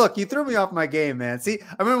 See, look, you threw me off my game, man. See,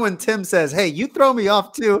 I remember when Tim says, "Hey, you throw me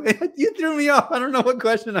off too." You threw me off. I don't know what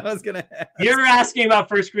question I was going to ask. You're asking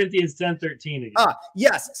about 1 Corinthians 10:13 again.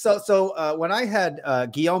 Yes. So when I had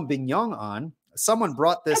Guillaume Bignon on, someone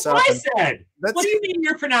brought this up. That's what I said. What do you mean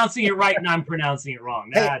you're pronouncing it right and I'm pronouncing it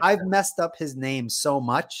wrong? Hey, I've messed up his name so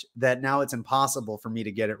much that now it's impossible for me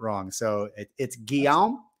to get it wrong. So it's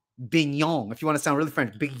Guillaume Bignon. If you want to sound really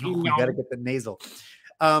French, Bignon, you got to get the nasal.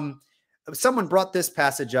 Someone brought this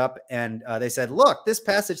passage up and they said, look, this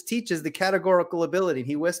passage teaches the categorical ability. And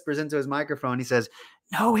he whispers into his microphone. He says,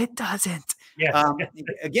 no, it doesn't. Yes.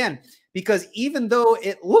 Again, because even though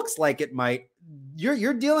it looks like it might,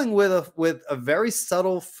 you're dealing with a very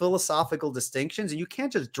subtle philosophical distinctions, and you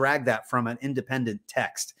can't just drag that from an independent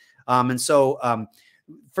text. And so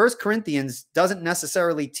 1 Corinthians doesn't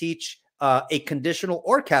necessarily teach a conditional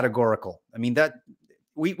or categorical. I mean, that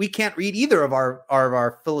we can't read either of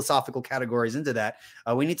our philosophical categories into that.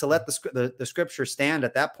 We need to let the scripture stand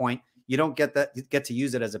at that point. You don't get to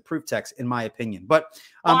use it as a proof text, in my opinion. But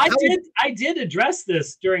I did address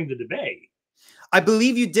this during the debate. I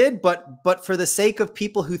believe you did, but for the sake of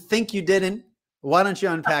people who think you didn't, why don't you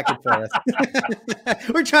unpack it for us?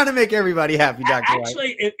 We're trying to make everybody happy, Dr.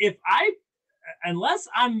 Actually, White. Unless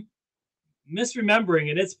I'm misremembering,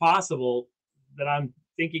 and it's possible that I'm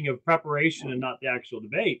thinking of preparation and not the actual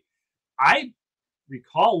debate, I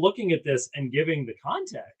recall looking at this and giving the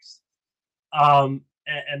context,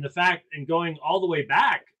 and the fact, and going all the way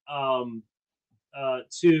back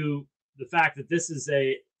to the fact that this is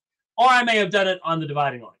or I may have done it on the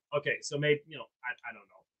dividing line. Okay, so maybe, I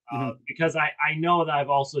don't know, because I know that I've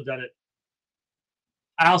also done it.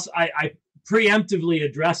 I preemptively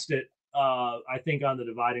addressed it, I think, on the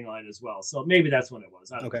dividing line as well. So maybe that's when it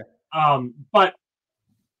was. Okay.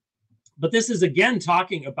 But this is again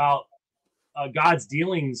talking about God's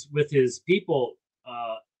dealings with his people,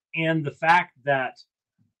 and the fact that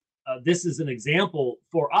this is an example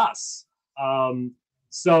for us.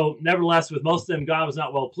 So nevertheless, with most of them, God was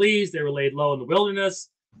not well pleased. They were laid low in the wilderness.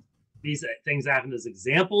 These things happened as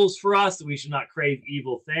examples for us, that we should not crave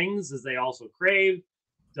evil things as they also craved.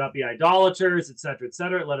 Do not be idolaters, etc.,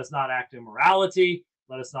 etc. Let us not act in immorality.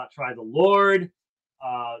 Let us not try the Lord,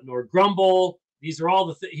 nor grumble. These are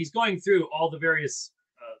all he's going through all the various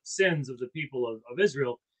sins of the people of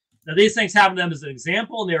Israel. Now, these things happen to them as an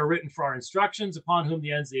example, and they are written for our instructions, upon whom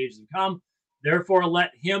the ends of the ages have come. Therefore,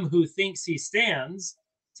 let him who thinks he stands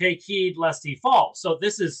take heed lest he fall. So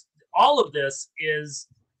all of this is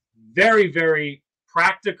very, very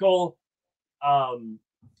practical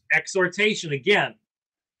exhortation again.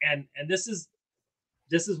 And this is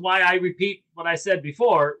why I repeat what I said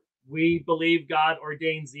before. We believe God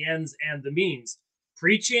ordains the ends and the means.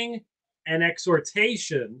 Preaching and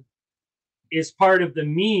exhortation is part of the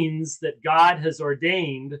means that God has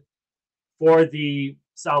ordained for the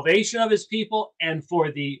salvation of his people and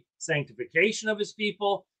for the sanctification of his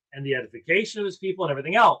people and the edification of his people and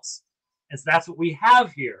everything else. And so that's what we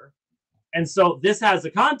have here. And so this has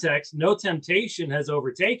a context: no temptation has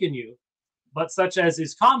overtaken you, but such as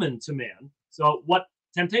is common to man. So what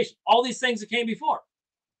temptation? All these things that came before.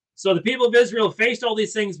 So the people of Israel faced all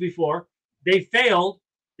these things before. They failed.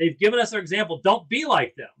 They've given us our example. Don't be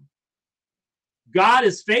like them. God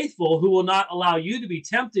is faithful, who will not allow you to be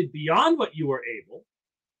tempted beyond what you are able,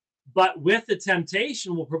 but with the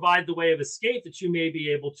temptation will provide the way of escape that you may be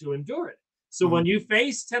able to endure it. So when you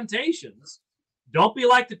face temptations, don't be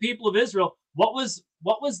like the people of Israel. What was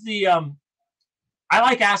the I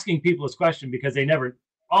like asking people this question because they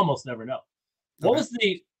almost never know. What was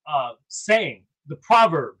the saying, the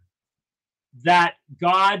proverb that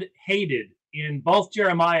God hated in both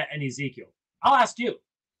Jeremiah and Ezekiel? I'll ask you.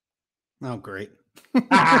 Oh, great.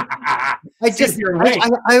 I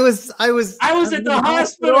was at the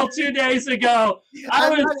hospital 2 days ago.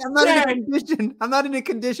 I'm not in a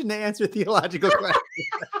condition to answer theological questions.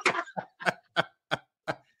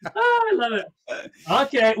 love it.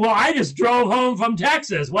 Okay, well, I just drove home from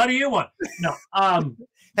Texas. What do you want? No.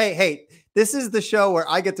 Hey, this is the show where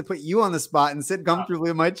I get to put you on the spot and sit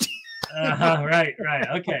comfortably in my chair. Right.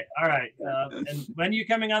 Okay. All right. And when are you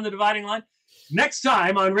coming on the dividing line? Next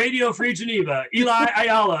time on Radio Free Geneva, Eli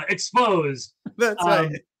Ayala exposed. That's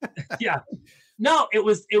right. Yeah. No, it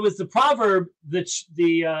was the proverb that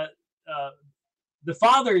the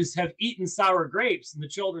fathers have eaten sour grapes and the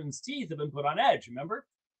children's teeth have been put on edge. Remember?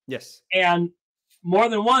 Yes. And more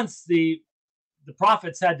than once, the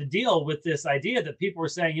prophets had to deal with this idea that people were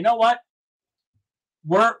saying, you know what?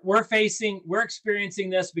 We're experiencing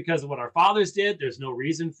this because of what our fathers did. There's no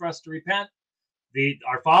reason for us to repent.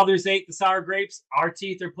 Our fathers ate the sour grapes. Our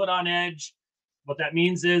teeth are put on edge. What that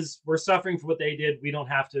means is we're suffering for what they did. We don't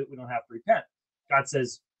have to repent. God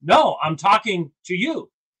says, no, I'm talking to you.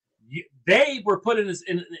 They were put in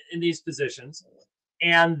these positions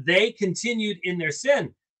and they continued in their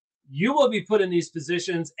sin. You will be put in these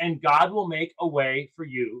positions and God will make a way for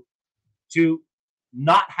you to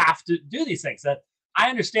not have to do these things. That I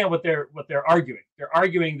understand what they're arguing. They're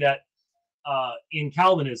arguing that in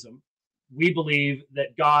Calvinism, we believe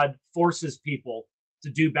that God forces people to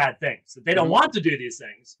do bad things, that they don't want to do these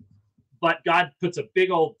things, but God puts a big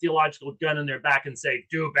old theological gun in their back and say,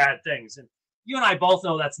 do bad things. And you and I both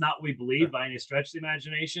know that's not what we believe by any stretch of the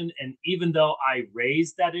imagination. And even though I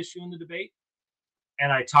raised that issue in the debate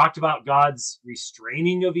and I talked about God's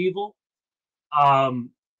restraining of evil,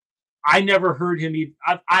 I never heard him.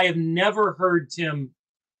 I have never heard Tim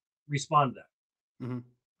respond to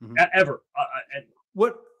that ever.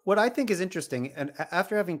 What I think is interesting, and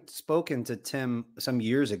after having spoken to Tim some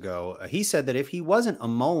years ago, he said that if he wasn't a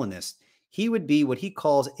Molinist, he would be what he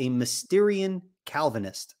calls a Mysterian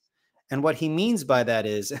Calvinist. And what he means by that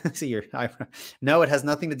is, no, it has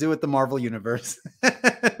nothing to do with the Marvel Universe.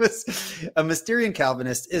 A Mysterian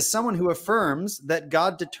Calvinist is someone who affirms that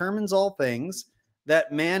God determines all things,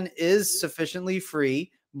 that man is sufficiently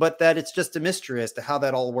free, but that it's just a mystery as to how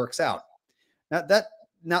that all works out.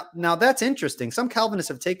 Now that's interesting. Some Calvinists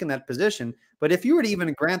have taken that position, but if you were to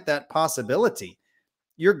even grant that possibility,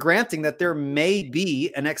 you're granting that there may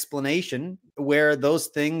be an explanation where those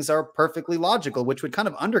things are perfectly logical, which would kind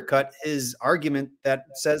of undercut his argument that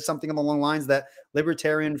says something along the lines that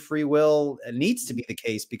libertarian free will needs to be the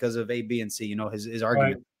case because of A, B, and C, his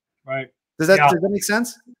argument. Right. Does that make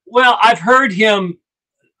sense? Well, I've heard him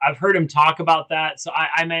talk about that. So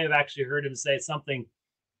I may have actually heard him say something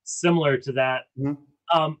similar to that.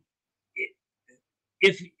 Mm-hmm.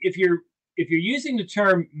 If you're using the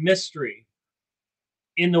term mystery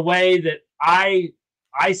in the way that I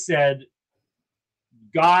said,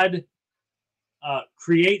 God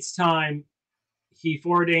creates time, he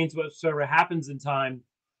foreordains whatsoever happens in time,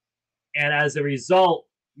 and as a result,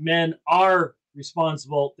 men are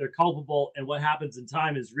responsible, they're culpable, and what happens in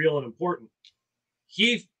time is real and important.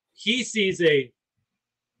 He sees a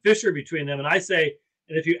fissure between them, and I say,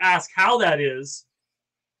 and if you ask how that is,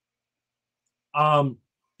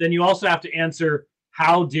 then you also have to answer,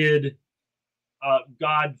 how did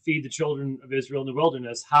God feed the children of Israel in the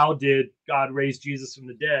wilderness? How did God raise Jesus from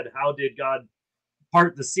the dead? How did God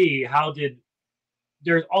part the sea?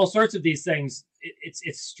 There's all sorts of these things.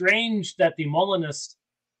 It's strange that the Molinist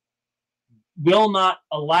will not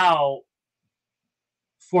allow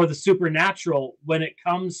for the supernatural when it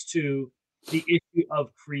comes to the issue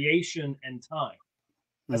of creation and time.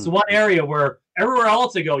 That's the one area where everywhere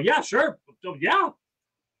else they go, yeah, sure. Yeah.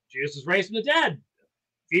 Jesus was raised from the dead,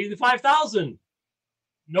 feeding the 5,000.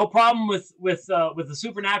 No problem with the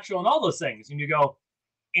supernatural and all those things. And you go,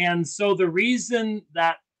 and so the reason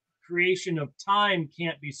that creation of time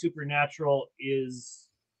can't be supernatural is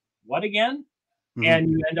what again? Mm-hmm. And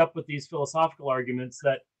you end up with these philosophical arguments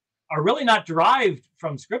that are really not derived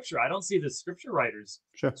from scripture. I don't see the scripture writers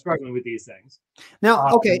struggling with these things. Now,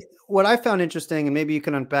 okay, what I found interesting, and maybe you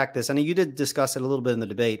can unpack this. I know you did discuss it a little bit in the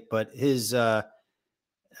debate, but his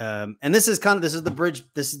and this is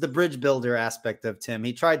the bridge builder aspect of Tim.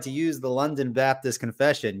 He tried to use the London Baptist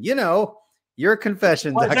Confession. Your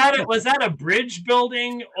confession. Was that a bridge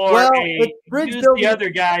building, or the other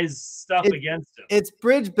guy's stuff against him? It's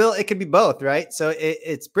bridge build. It could be both, right? So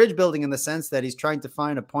it's bridge building in the sense that he's trying to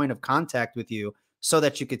find a point of contact with you so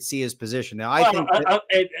that you could see his position. Now, I think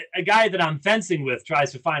a guy that I'm fencing with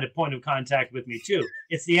tries to find a point of contact with me too.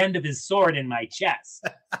 It's the end of his sword in my chest.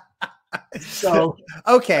 So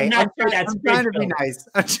okay, I'm trying to be nice.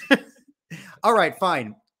 All right,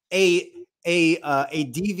 fine. A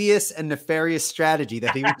devious and nefarious strategy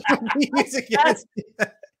that he would use against.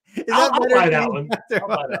 I'll buy that one.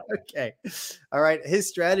 Okay. All right. His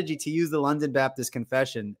strategy to use the London Baptist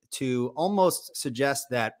Confession to almost suggest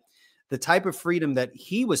that the type of freedom that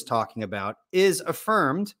he was talking about is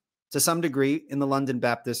affirmed to some degree in the London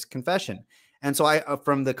Baptist Confession. And so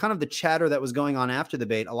from the kind of the chatter that was going on after the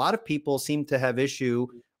debate, a lot of people seem to have issue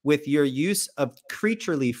with your use of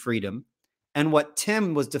creaturely freedom and what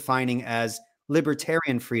Tim was defining as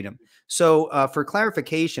libertarian freedom. So for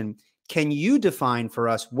clarification, can you define for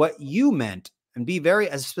us what you meant and be very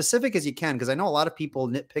as specific as you can? Because I know a lot of people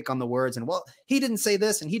nitpick on the words and, well, he didn't say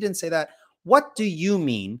this and he didn't say that. What do you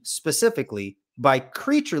mean specifically by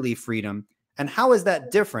creaturely freedom, and how is that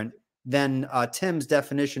different than Tim's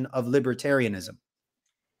definition of libertarianism?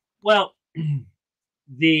 Well,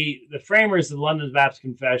 the framers of the London Baptist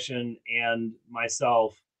Confession and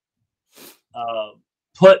myself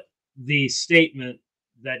put the statement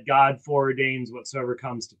that God foreordains whatsoever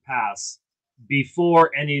comes to pass before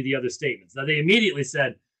any of the other statements. Now, they immediately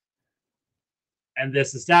said, and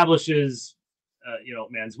this establishes,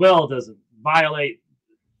 man's will, doesn't violate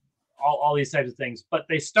all these types of things, but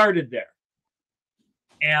they started there.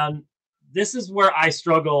 And this is where I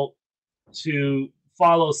struggle to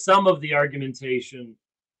follow some of the argumentation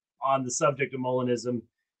on the subject of Molinism,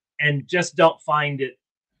 and just don't find it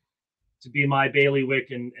to be my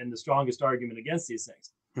bailiwick and the strongest argument against these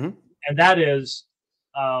things. Mm-hmm. And that is,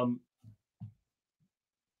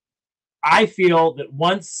 I feel that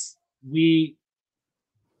once we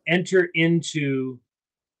enter into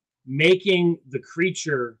making the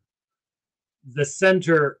creature the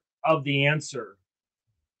center of the answer,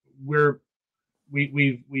 we've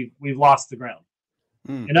lost the ground.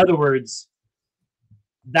 In other words,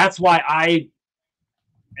 that's why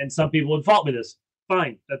and some people would fault me this.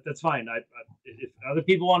 Fine, that's fine. If other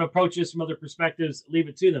people want to approach this from other perspectives, leave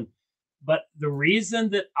it to them. But the reason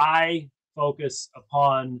that I focus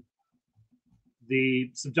upon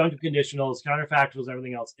the subjunctive conditionals, counterfactuals, and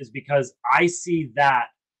everything else is because I see that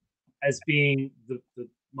as being the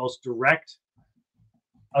most direct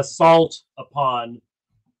assault upon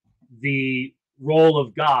the role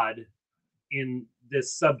of God in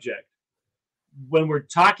this subject. When we're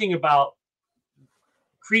talking about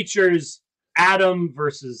creatures, Adam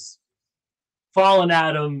versus fallen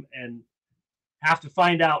Adam, and have to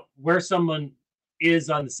find out where someone is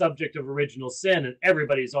on the subject of original sin, and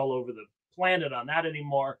everybody's all over the planet on that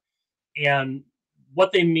anymore, and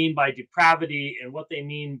what they mean by depravity and what they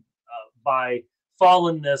mean by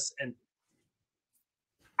fallenness, and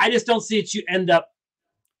I just don't see it. You end up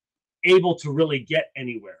able to really get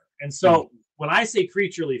anywhere. And so when I say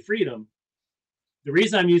creaturely freedom, the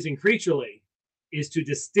reason I'm using creaturely is to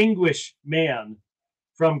distinguish man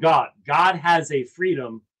from God. God has a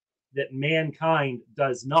freedom that mankind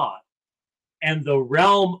does not. And the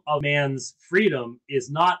realm of man's freedom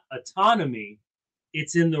is not autonomy.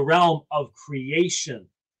 It's in the realm of creation.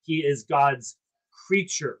 He is God's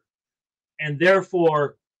creature. And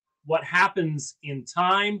therefore, what happens in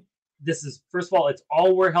time, this is, first of all, it's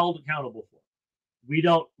all we're held accountable for.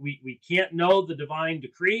 We can't know the divine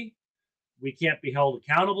decree. We can't be held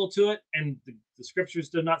accountable to it. And the scriptures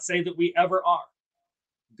do not say that we ever are.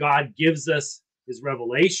 God gives us his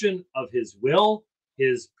revelation of his will,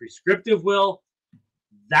 his prescriptive will.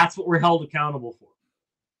 That's what we're held accountable for.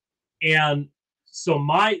 And so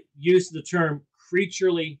my use of the term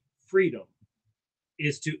creaturely freedom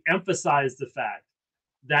is to emphasize the fact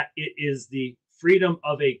that it is the freedom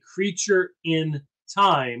of a creature in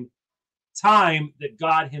time that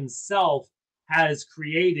God himself has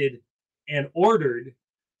created and ordered.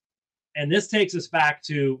 And this takes us back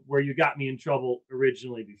to where you got me in trouble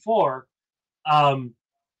originally before.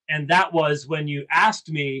 And that was when you asked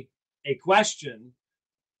me a question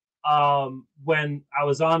when I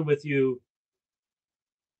was on with you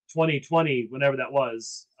 2020, whenever that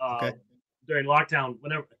was, during lockdown,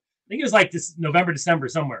 whenever, I think it was like this November, December,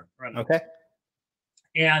 somewhere around. Okay.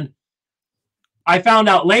 And I found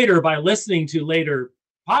out later by listening to later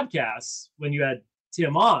podcasts when you had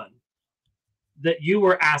Tim on that you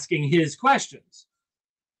were asking his questions.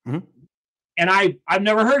 Mm-hmm. And I've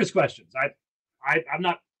never heard his questions. I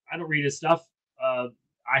don't read his stuff. I've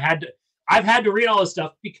had to read all his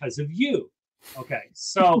stuff because of you. Okay.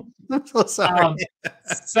 So, I'm so sorry.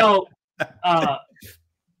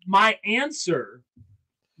 My answer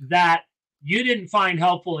that you didn't find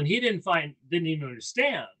helpful and he didn't even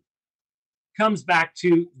understand comes back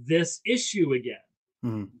to this issue again.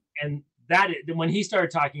 Mm-hmm. And when he started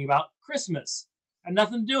talking about Christmas, had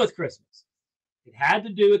nothing to do with Christmas. It had to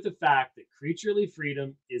do with the fact that creaturely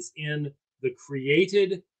freedom is in the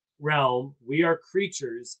created realm. We are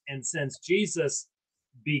creatures. And since Jesus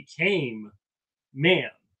became man,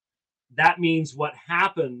 that means what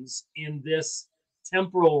happens in this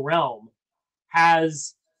temporal realm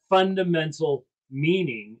has fundamental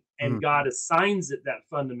meaning and Mhm. God assigns it that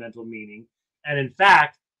fundamental meaning. And in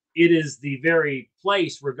fact, it is the very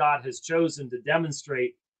place where God has chosen to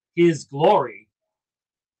demonstrate his glory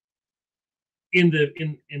in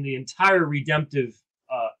the entire redemptive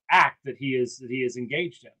act that he is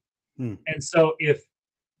engaged in. Mm. And so if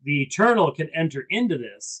the eternal can enter into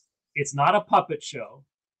this, it's not a puppet show,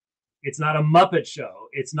 it's not a Muppet show,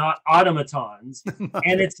 it's not automatons, and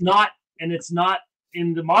Okay. it's not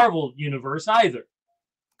in the Marvel universe either.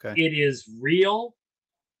 Okay. It is real.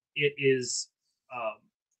 It is, um,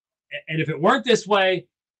 and if it weren't this way,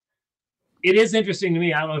 it is interesting to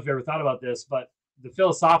me. I don't know if you ever thought about this, but the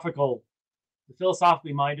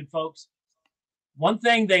philosophically minded folks, one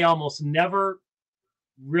thing they almost never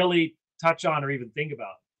really touch on or even think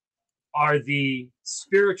about are the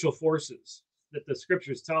spiritual forces that the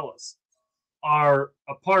scriptures tell us are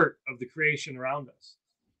a part of the creation around us.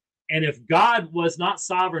 And if God was not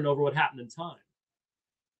sovereign over what happened in time,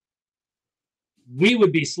 we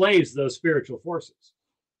would be slaves to those spiritual forces.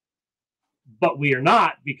 But we are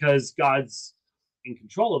not, because God's in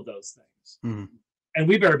control of those things. Mhm. And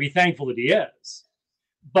we better be thankful that he is.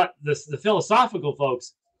 But the philosophical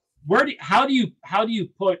folks, how do you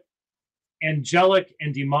put angelic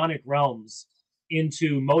and demonic realms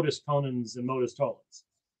into modus ponens and modus tollens?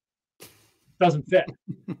 Doesn't fit.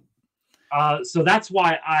 So that's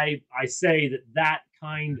why I say that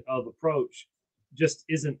kind of approach just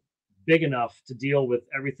isn't big enough to deal with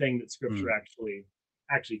everything that Scripture Mm.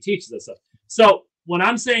 actually teaches us of. So when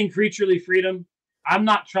I'm saying creaturely freedom, I'm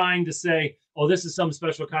not trying to say, oh, this is some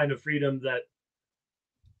special kind of freedom that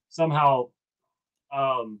somehow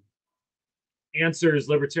answers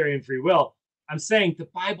libertarian free will. I'm saying the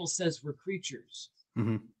Bible says we're creatures.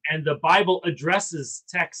 Mhm. And the Bible addresses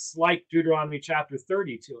texts like Deuteronomy chapter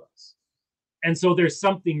 30 to us. And so there's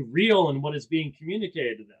something real in what is being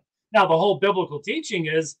communicated to them. Now, the whole biblical teaching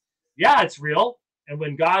is, yeah, it's real. And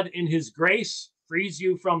when God, in his grace, frees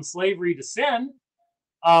you from slavery to sin,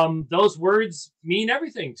 those words mean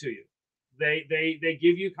everything to you. They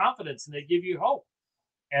give you confidence and they give you hope.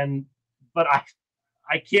 And but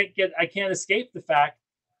I can't escape the fact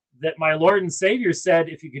that my Lord and Savior said,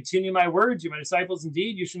 if you continue my words, you're my disciples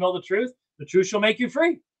indeed, you shall know the truth shall make you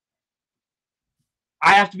free.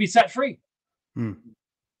 I have to be set free. Mm.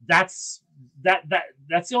 That's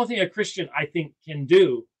that's the only thing a Christian, I think, can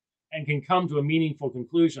do and can come to a meaningful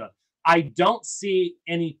conclusion on. I don't see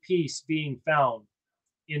any peace being found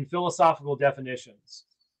in philosophical definitions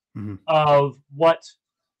Mhm. of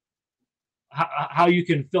how you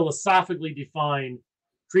can philosophically define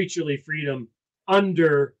creaturely freedom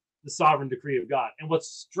under the sovereign decree of God. And what's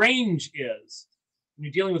strange is when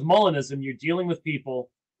you're dealing with Molinism, you're dealing with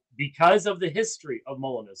people, because of the history of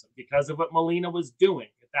Molinism, because of what Molina was doing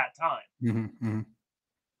at that time, Mhm. Mhm.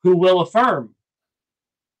 who will affirm,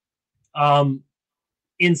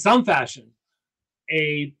 in some fashion,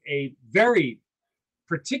 a very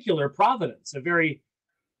particular providence, a very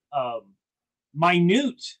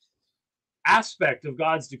minute aspect of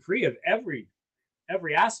God's decree of every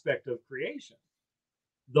aspect of creation.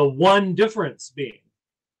 The one difference being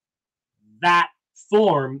that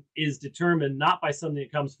form is determined not by something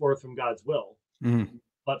that comes forth from God's will, Mhm.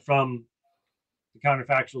 but from the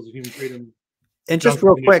counterfactuals of human freedom. And just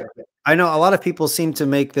real quick, I know a lot of people seem to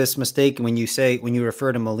make this mistake when you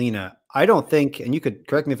refer to Molina. I don't think, and you could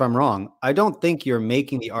correct me if I'm wrong, I don't think you're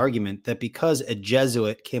making the argument that because a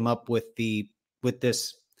Jesuit came up with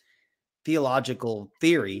this theological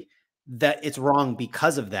theory that it's wrong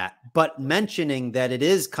because of that. But mentioning that it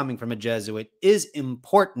is coming from a Jesuit is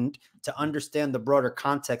important to understand the broader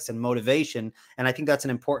context and motivation. And I think that's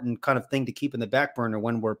an important kind of thing to keep in the back burner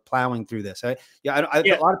when we're plowing through this. A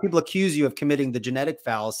lot of people accuse you of committing the genetic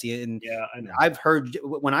fallacy. And Yeah, I know. I've heard,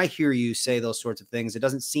 when I hear you say those sorts of things, it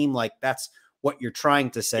doesn't seem like that's what you're trying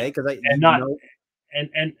to say. Because and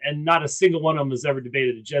not a single one of them has ever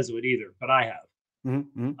debated a Jesuit either, but I have.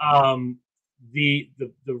 Mm-hmm.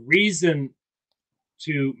 The reason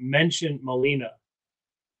to mention Molina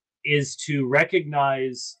is to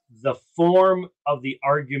recognize the form of the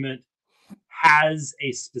argument has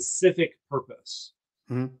a specific purpose.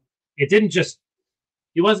 Mm-hmm.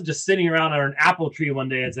 He wasn't just sitting around on an apple tree one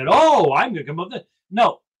day and said, oh, I'm going to come up with this.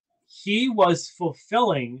 No, he was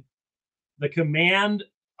fulfilling the command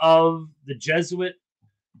of the Jesuit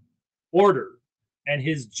order and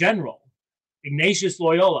his general, Ignatius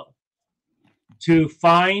Loyola, to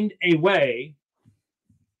find a way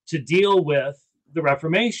to deal with the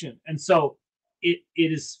Reformation. And so it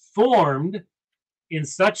is formed in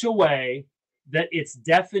such a way that its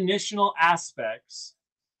definitional aspects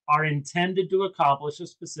are intended to accomplish a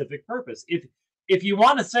specific purpose. If you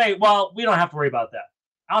want to say, well, we don't have to worry about that,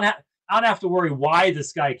 I don't have to worry why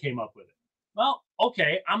this guy came up with it. Well,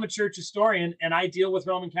 okay, I'm a church historian and I deal with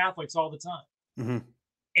Roman Catholics all the time. Hmm.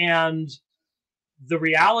 And the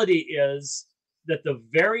reality is that the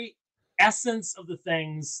very essence of the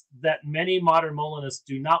things that many modern Molinists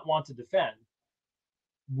do not want to defend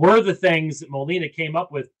were the things that Molina came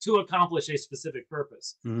up with to accomplish a specific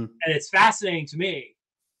purpose. Hmm. And it's fascinating to me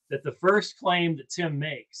that the first claim that Tim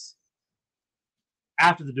makes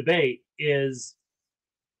after the debate is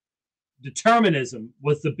determinism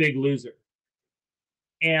was the big loser.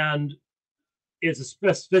 And it's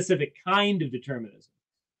a specific kind of determinism,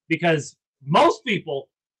 because most people,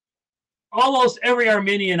 almost every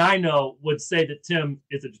Arminian I know, would say that Tim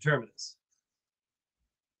is a determinist.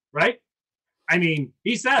 Right? I mean,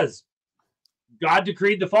 he says God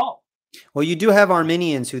decreed the fall. Well, you do have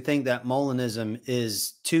Arminians who think that Molinism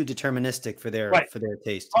is too deterministic for their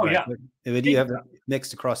taste. Oh, right? yeah. But you have it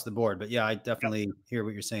mixed across the board. But yeah, I definitely hear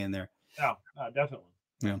what you're saying there. Yeah, definitely.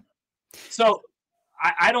 Yeah. So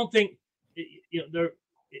I don't think, you know,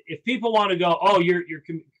 if people want to go, oh, you're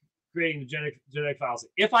creating the genetic fallacy.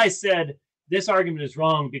 If I said this argument is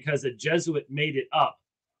wrong because a Jesuit made it up,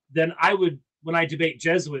 then I would, when I debate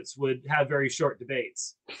Jesuits, would have very short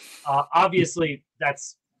debates. Obviously,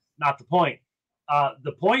 that's not the point.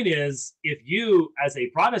 The point is, if you, as a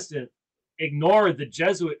Protestant, ignore the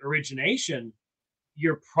Jesuit origination,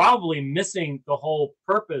 you're probably missing the whole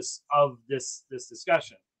purpose of this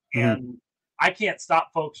discussion. Mm-hmm. And I can't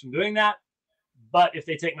stop folks from doing that. But if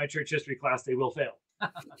they take my church history class, they will fail.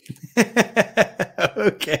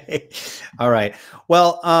 Okay. All right.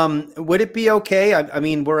 Well, would it be okay? I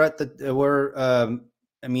mean, would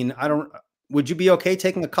you be okay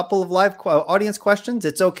taking a couple of live audience questions?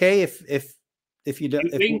 It's okay if you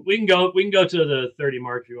don't. We can go to the 30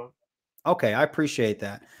 mark if you want. Okay, I appreciate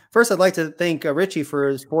that. First, I'd like to thank Richie for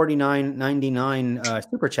his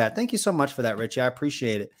 $49.99 super chat. Thank you so much for that, Richie. I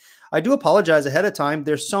appreciate it. I do apologize ahead of time.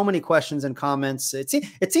 There's so many questions and comments. It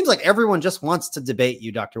seems like everyone just wants to debate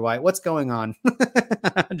you, Dr. White. What's going on?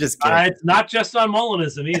 I'm just kidding. It's not just on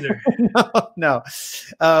Molinism either. No.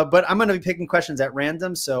 But I'm going to be picking questions at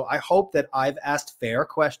random. So I hope that I've asked fair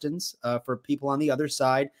questions for people on the other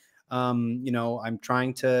side. I'm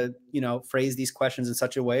trying to, phrase these questions in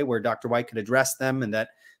such a way where Dr. White could address them and that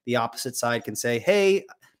the opposite side can say, hey,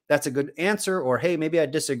 that's a good answer, or hey, maybe I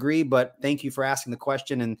disagree, but thank you for asking the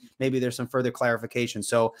question and maybe there's some further clarification.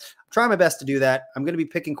 So I'm trying my best to do that. I'm going to be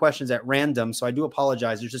picking questions at random, so I do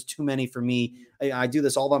apologize. There's just too many for me. I do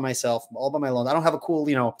this all by myself, all by my own. I don't have a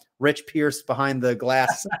cool, Rich Pierce behind the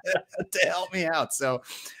glass to help me out. So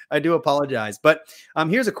I do apologize. But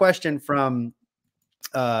here's a question from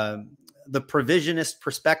the provisionist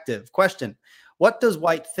perspective. Question: what does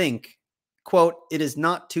White think, quote, it is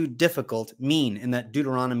not too difficult, mean in that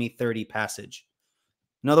Deuteronomy 30 passage?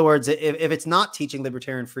 In other words, if it's not teaching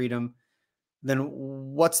libertarian freedom, then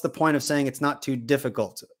what's the point of saying it's not too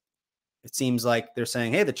difficult? It seems like they're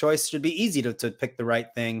saying, hey, the choice should be easy to pick the right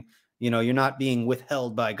thing. You're not being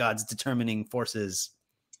withheld by God's determining forces.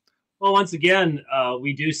 Well, once again,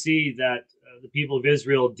 we do see that the people of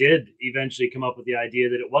Israel did eventually come up with the idea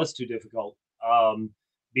that it was too difficult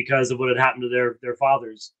because of what had happened to their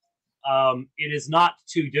fathers. It is not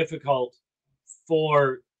too difficult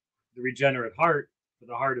for the regenerate heart, for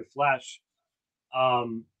the heart of flesh.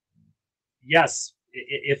 Yes,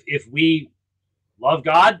 if we love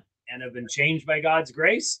God and have been changed by God's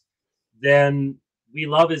grace, then we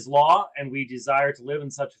love his law and we desire to live in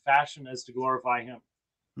such a fashion as to glorify him.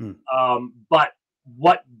 But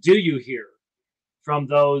what do you hear from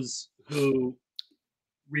those who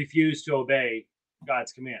refuse to obey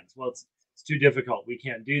God's commands? Well, it's too difficult. We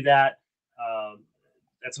can't do that.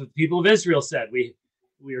 That's what the people of Israel said. We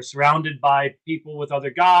are surrounded by people with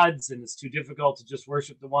other gods, and it's too difficult to just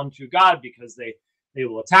worship the one true God because they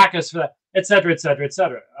will attack us for that, etc., etc.,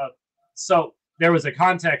 etc. So there was a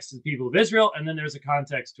context to the people of Israel, and then there's a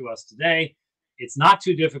context to us today. It's not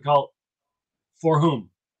too difficult. For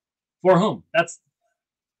whom? For whom? That's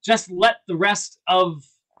just let the rest of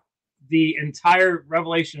the entire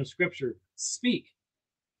revelation of Scripture speak.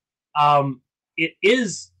 It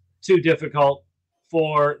is too difficult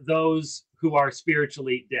for those who are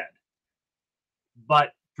spiritually dead.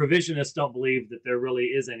 But provisionists don't believe that there really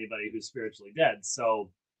is anybody who's spiritually dead. So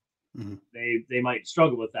they might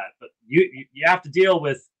struggle with that. But you have to deal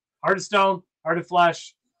with heart of stone, heart of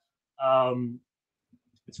flesh.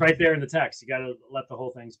 It's right there in the text. You got to let the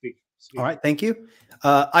whole thing speak. All right. Thank you.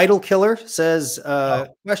 Idol Killer says,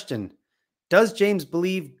 question: does James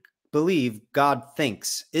believe God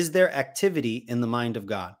thinks? Is there activity in the mind of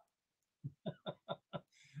God?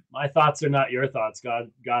 My thoughts are not your thoughts.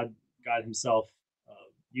 God himself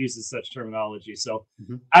uses such terminology. So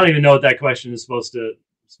Mhm. I don't even know what that question is supposed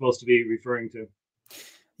to be referring to.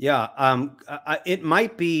 Yeah, it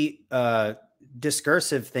might be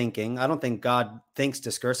discursive thinking. I don't think God thinks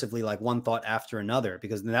discursively like one thought after another,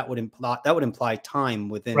 because that would imply time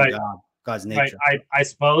within Right, God's right. nature. I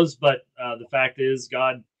suppose, but the fact is,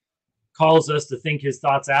 God calls us to think His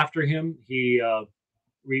thoughts after Him. He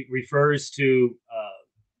refers to,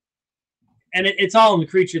 and it's all in the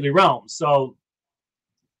creaturely realm. So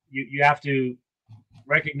you have to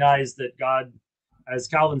recognize that God, as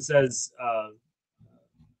Calvin says,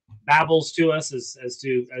 babbles to us as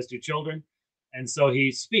to children, and so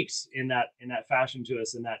He speaks in that fashion to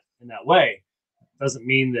us in that way. Doesn't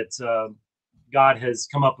mean that God has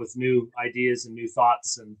come up with new ideas and new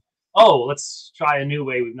thoughts and, oh, let's try a new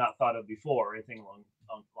way we've not thought of before, or anything along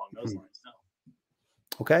those lines. No.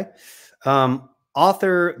 Okay.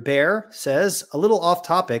 Author Bear says, a little off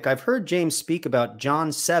topic, I've heard James speak about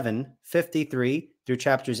John 7:53 through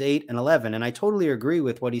chapters 8 and 11, and I totally agree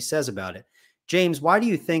with what he says about it. James, why do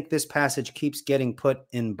you think this passage keeps getting put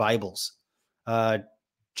in Bibles?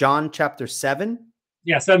 John chapter 7?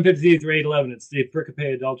 Yeah, 7:53 through 8:11. It's the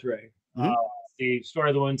pericope adulterae. Mhm. The story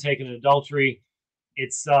of the woman taken in adultery.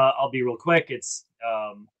 It's I'll be real quick. It's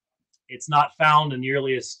not found in the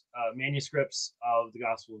earliest manuscripts of the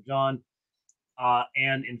Gospel of John.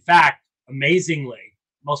 And in fact, amazingly,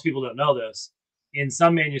 most people don't know this. In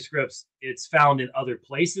some manuscripts, it's found in other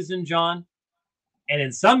places in John. And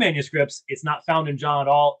in some manuscripts, it's not found in John at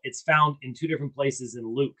all. It's found in two different places in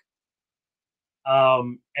Luke.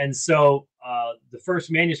 And so the first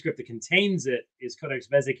manuscript that contains it is Codex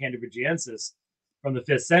Vesicanderbrigiensis from the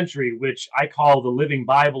 5th century, which I call the living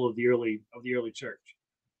Bible of the early church.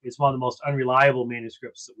 It's one of the most unreliable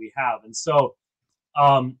manuscripts that we have. And so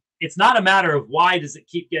it's not a matter of why does it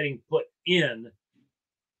keep getting put in.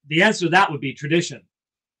 The answer to that would be tradition.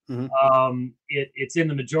 Mm-hmm. It's in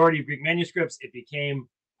the majority of Greek manuscripts. It became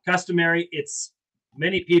customary. It's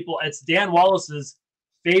Dan Wallace's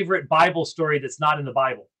favorite Bible story that's not in the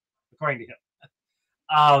Bible, according to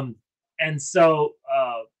him. And so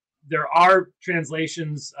there are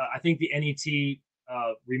translations. I think the NET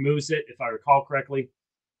removes it, if I recall correctly.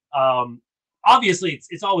 Obviously,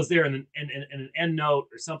 it's always there in an end note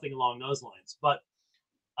or something along those lines. But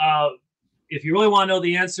if you really want to know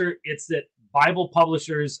the answer, it's that Bible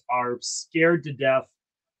publishers are scared to death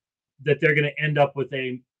that they're going to end up with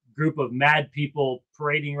a group of mad people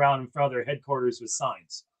parading around in front of their headquarters with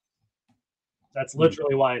signs. That's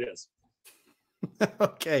literally why it is.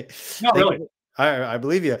 Okay. No, really. I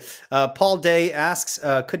believe you. Paul Day asks,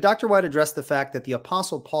 could Dr. White address the fact that the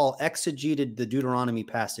Apostle Paul exegeted the Deuteronomy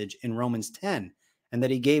passage in Romans 10 and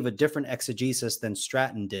that he gave a different exegesis than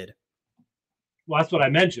Stratton did? Well, that's what I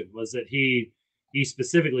mentioned, was that he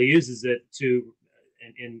specifically uses it to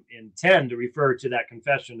in 10 to refer to that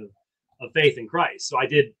confession of faith in Christ. So I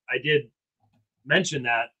did mention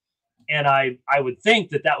that, and I would think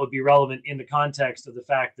that would be relevant in the context of the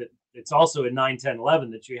fact that it's also in 9, 10, 11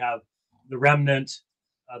 that you have the remnant,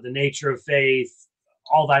 the nature of faith,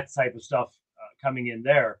 all that type of stuff coming in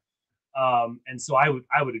there. And so I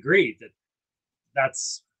would agree that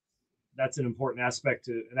that's an important aspect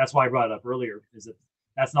to, and that's why I brought it up earlier, is that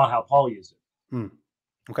that's not how Paul used it.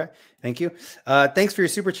 Okay. Thank you. Thanks for your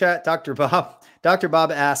super chat, Dr. Bob. Dr.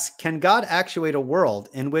 Bob asks, can God actuate a world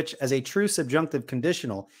in which, as a true subjunctive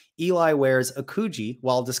conditional, Eli wears a kuji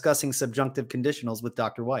while discussing subjunctive conditionals with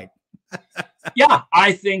Dr. White? Yeah,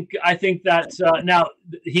 I think that now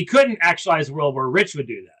he couldn't actualize a world where Rich would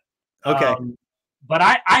do that. Okay. But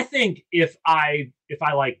I think if I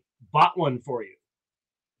like bought one for you,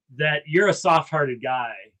 that you're a soft-hearted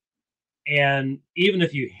guy, and even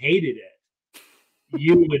if you hated it,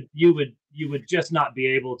 you would just not be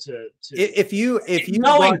able to if you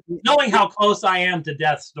knowing how close I am to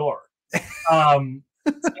death's door.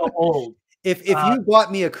 So old. If you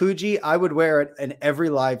bought me a kuji, I would wear it in every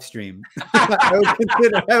live stream. I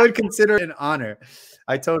would consider it an honor.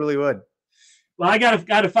 I totally would. Well, I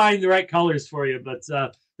gotta find the right colors for you, but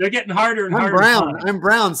they're getting harder and harder. I'm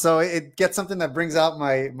brown, so it gets something that brings out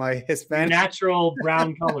my Hispanic natural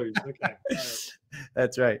brown colors. Okay.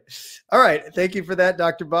 That's right. All right. Thank you for that,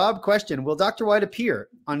 Dr. Bob. Question: will Dr. White appear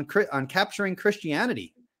on Capturing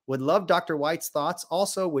Christianity? Would love Dr. White's thoughts.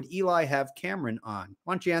 Also, would Eli have Cameron on?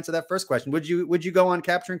 Why don't you answer that first question? Would you go on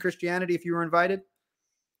Capturing Christianity if you were invited?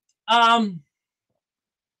 I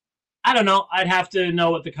don't know. I'd have to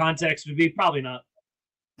know what the context would be. Probably not.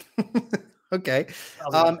 Okay.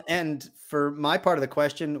 And for my part of the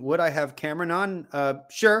question, would I have Cameron on?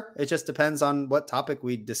 Sure. It just depends on what topic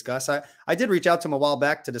we discuss. I did reach out to him a while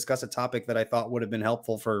back to discuss a topic that I thought would have been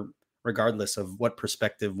helpful for regardless of what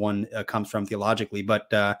perspective one comes from theologically. But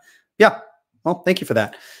yeah, well, thank you for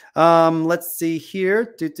that. Let's see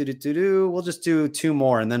here. We'll just do 2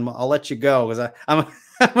 more, and then I'll let you go, because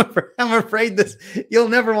I'm afraid this you'll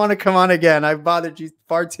never want to come on again. I've bothered you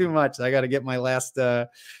far too much. I got to get my last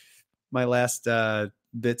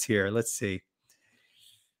bits here. Let's see.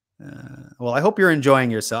 Well, I hope you're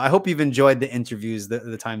enjoying yourself. I hope you've enjoyed the interviews,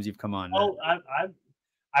 the times you've come on. Oh,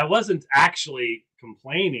 I wasn't actually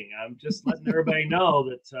complaining. I'm just letting everybody know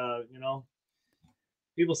that,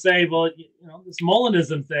 people say, well, this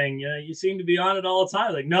Molinism thing, you seem to be on it all the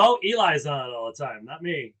time. Like, no, Eli's on it all the time, not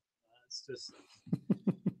me. It's just.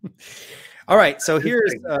 All right. So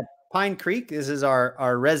here's Pine Creek. This is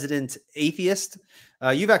our resident atheist.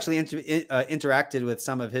 You've actually interacted with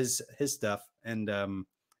some of his stuff, and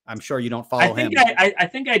I'm sure you don't follow him. I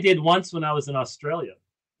think I did once when I was in Australia.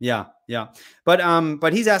 Yeah.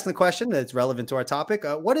 But he's asking the question that's relevant to our topic.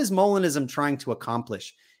 What is Molinism trying to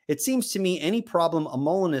accomplish? It seems to me any problem a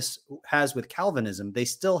Molinist has with Calvinism, they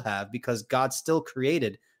still have, because God still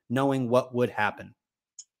created, knowing what would happen.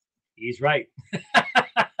 He's right.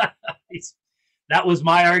 That was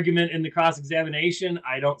my argument in the cross-examination.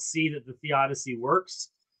 I don't see that the theodicy works,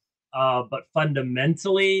 but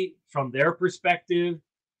fundamentally, from their perspective,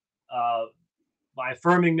 by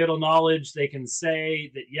affirming middle knowledge, they can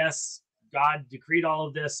say that, yes, God decreed all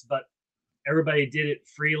of this, but everybody did it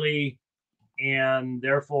freely, and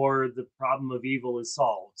therefore the problem of evil is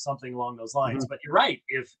solved, something along those lines. But you're right.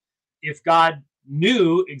 If God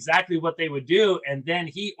knew exactly what they would do, and then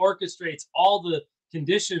he orchestrates all the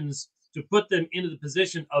conditions to put them into the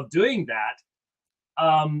position of doing that,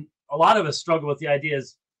 a lot of us struggle with the idea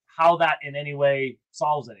is how that in any way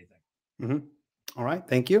solves anything. All right.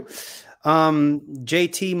 Thank you.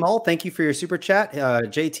 JT Mull, thank you for your super chat.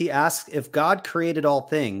 JT asks, if God created all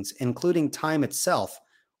things, including time itself,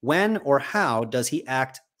 when or how does he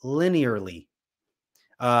act linearly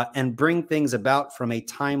and bring things about from a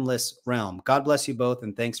timeless realm? God bless you both,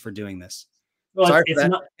 and thanks for doing this. Well, sorry for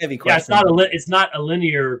that heavy question. Yeah, it's not a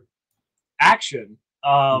linear action.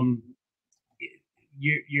 The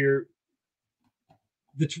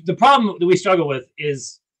problem that we struggle with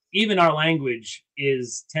is even our language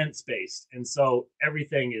is tense based, and so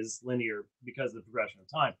everything is linear because of the progression of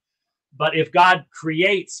time. But if God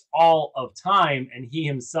creates all of time and he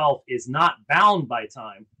himself is not bound by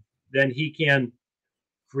time, then he can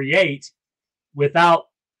create without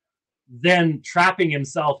then trapping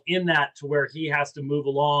himself in that to where he has to move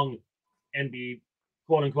along and be,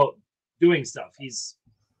 quote unquote, doing stuff.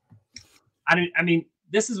 I mean,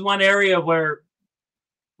 this is one area where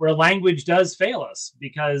language does fail us,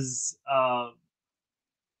 because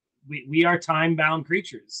we are time-bound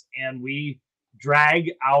creatures, and we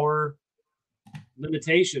drag our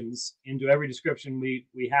limitations into every description we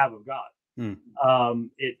have of God.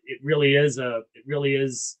 It really is.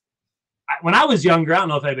 When I was younger, I don't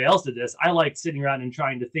know if anybody else did this, I liked sitting around and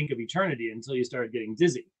trying to think of eternity until you started getting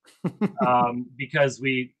dizzy, because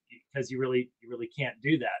you really can't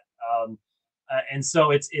do that. And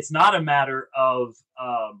so it's not a matter of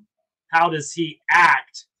how does he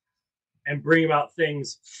act and bring about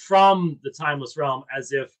things from the timeless realm,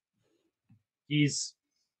 as if he's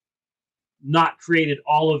not created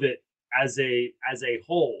all of it as a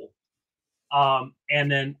whole, and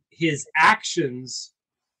then his actions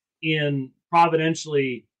in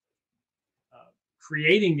providentially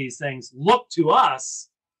creating these things look to us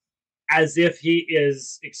as if he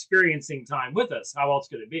is experiencing time with us. How else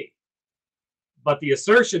could it be? But the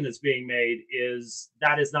assertion that's being made is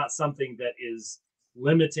that is not something that is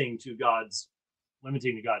limiting to God's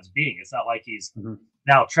being. It's not like he's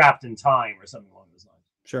now trapped in time or something along those lines.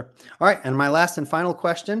 Sure. All right. And my last and final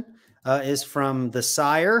question is from the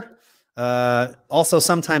Sire, also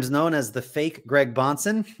sometimes known as the fake Greg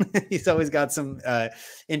Bonson. He's always got some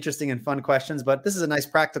interesting and fun questions, but this is a nice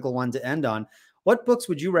practical one to end on. What books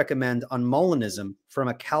would you recommend on Molinism from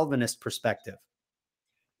a Calvinist perspective?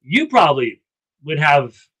 You probably would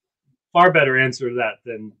have far better answer to that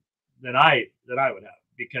than I would have,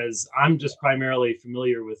 because I'm just primarily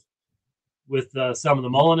familiar with some of the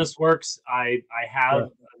Molinist works. I have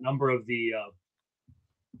a number of the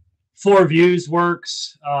Four Views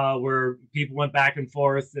works where people went back and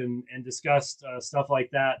forth and discussed stuff like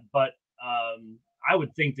that. But I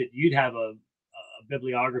would think that you'd have a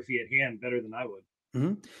bibliography at hand better than I would.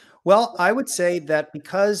 Well, I would say that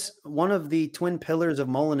because one of the twin pillars of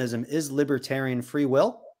Molinism is libertarian free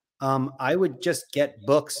will, I would just get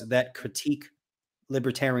books that critique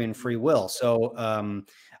libertarian free will. So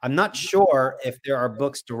I'm not sure if there are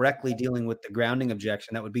books directly dealing with the grounding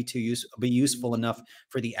objection that would be useful enough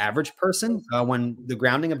for the average person. When the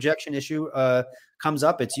grounding objection issue comes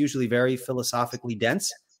up, it's usually very philosophically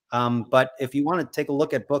dense. But if you want to take a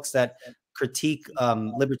look at books that critique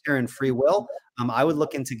libertarian free will, I would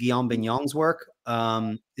look into Guillaume Bignon's work.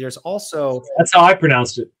 There's also that's how I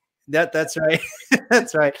pronounced it. That's right.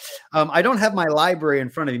 That's right. I don't have my library in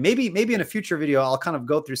front of me. Maybe in a future video, I'll kind of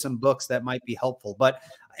go through some books that might be helpful. But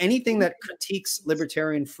anything that critiques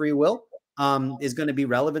libertarian free will is going to be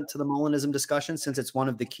relevant to the Molinism discussion, since it's one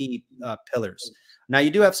of the key pillars. Now, you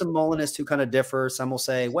do have some Molinists who kind of differ. Some will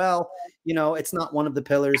say, well, it's not one of the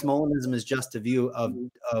pillars. Molinism is just a view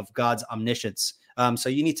of God's omniscience. So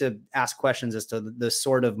you need to ask questions as to the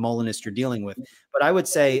sort of Molinist you're dealing with. But I would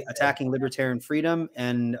say attacking libertarian freedom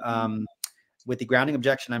and with the grounding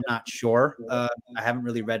objection, I'm not sure. I haven't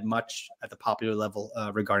really read much at the popular level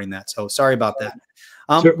regarding that. So sorry about that.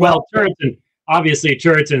 Well, obviously,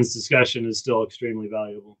 Turretin's discussion is still extremely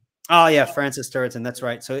valuable. Oh yeah, Francis Turretin, that's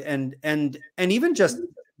right. So and even just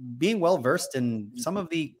being well versed in some of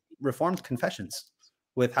the Reformed confessions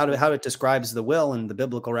with how it describes the will and the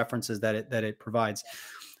biblical references that it provides.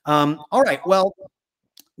 All right, well,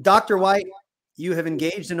 Dr. White, you have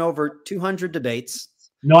engaged in over 200 debates.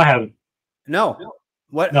 No, I haven't. No.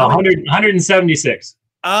 What? No, 176.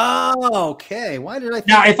 Oh, okay. Why did I think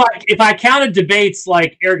now? If I counted debates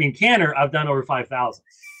like Eric and Cantor, I've done over 5,000.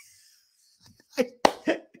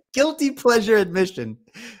 Guilty pleasure admission.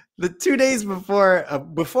 The 2 days before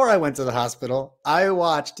I went to the hospital, I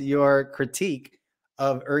watched your critique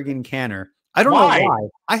of Ergen Cantor. I don't know why.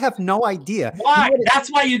 I have no idea. Why? That's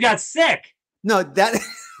why you got sick. No, that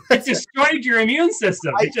it destroyed your immune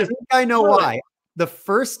system. I know why. The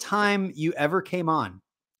first time you ever came on,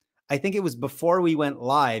 I think it was before we went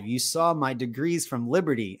live, you saw my degrees from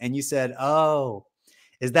Liberty and you said, "Oh,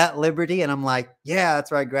 is that Liberty?" And I'm like, "Yeah,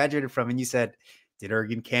 that's where I graduated from." And you said, "Did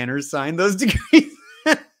Ergen Cantor sign those degrees?"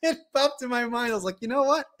 It popped in my mind. I was like, you know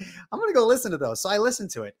what? I'm going to go listen to those. So I listened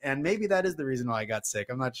to it. And maybe that is the reason why I got sick.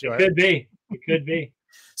 I'm not sure. It could be. It could be.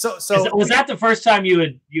 So was that the first time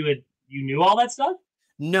you knew all that stuff?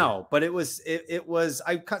 No, but it was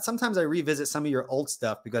sometimes I revisit some of your old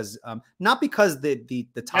stuff because not because the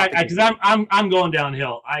topic, because I'm going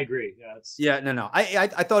downhill. I agree. No. I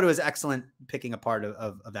thought it was excellent picking a part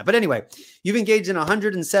of that. But anyway, you've engaged in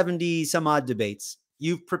 170 some odd debates.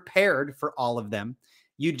 You've prepared for all of them.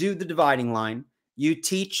 You do the dividing line. You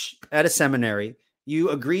teach at a seminary.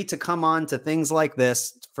 You agree to come on to things like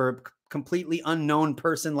this for a completely unknown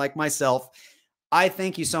person like myself. I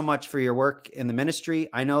thank you so much for your work in the ministry.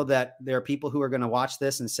 I know that there are people who are going to watch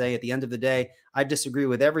this and say, at the end of the day, I disagree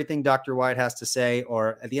with everything Dr. White has to say,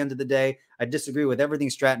 or at the end of the day, I disagree with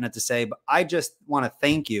everything Stratton had to say. But I just want to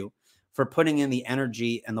thank you for putting in the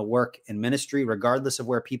energy and the work in ministry, regardless of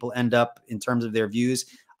where people end up in terms of their views.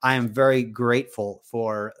 I am very grateful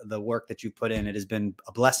for the work that you put in. It has been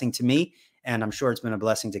a blessing to me, and I'm sure it's been a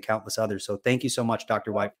blessing to countless others. So thank you so much,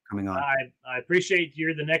 Dr. White, for coming on. I appreciate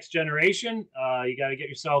you're the next generation. You got to get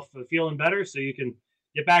yourself feeling better so you can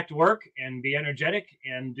get back to work and be energetic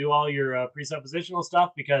and do all your presuppositional stuff,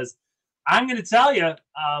 because I'm going to tell you,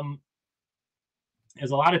 there's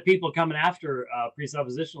a lot of people coming after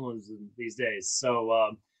presuppositionalism these days.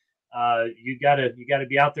 So you gotta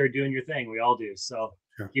be out there doing your thing. We all do. So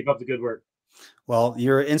sure. Keep up the good work. Well,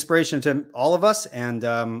 you're an inspiration to all of us, and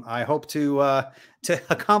I hope to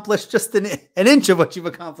accomplish just an inch of what you've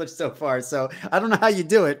accomplished so far. So I don't know how you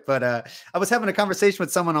do it, but I was having a conversation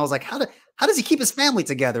with someone. I was like, how does he keep his family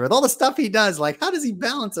together with all the stuff he does? Like, how does he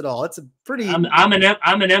balance it all? It's a pretty. I'm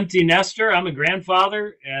an empty nester. I'm a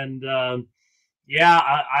grandfather, and I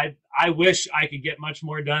wish I could get much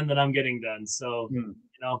more done than I'm getting done. So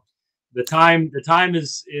the time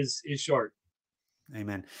is short.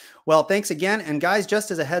 Amen. Well, thanks again. And guys,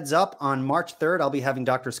 just as a heads up, on March 3rd, I'll be having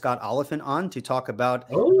Dr. Scott Oliphant on to talk about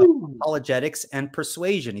apologetics and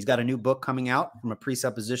persuasion. He's got a new book coming out from a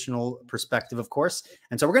presuppositional perspective, of course.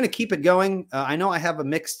 And so we're going to keep it going. I know I have a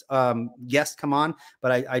mixed guest come on,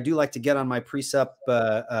 but I do like to get on my precept,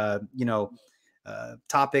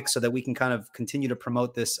 topics so that we can kind of continue to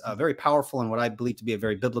promote this very powerful and what I believe to be a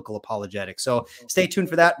very biblical apologetic. So stay tuned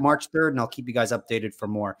for that March 3rd, and I'll keep you guys updated for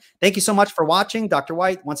more. Thank you so much for watching. Dr.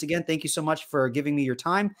 White, once again, thank you so much for giving me your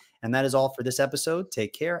time. And that is all for this episode.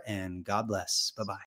 Take care and God bless. Bye-bye.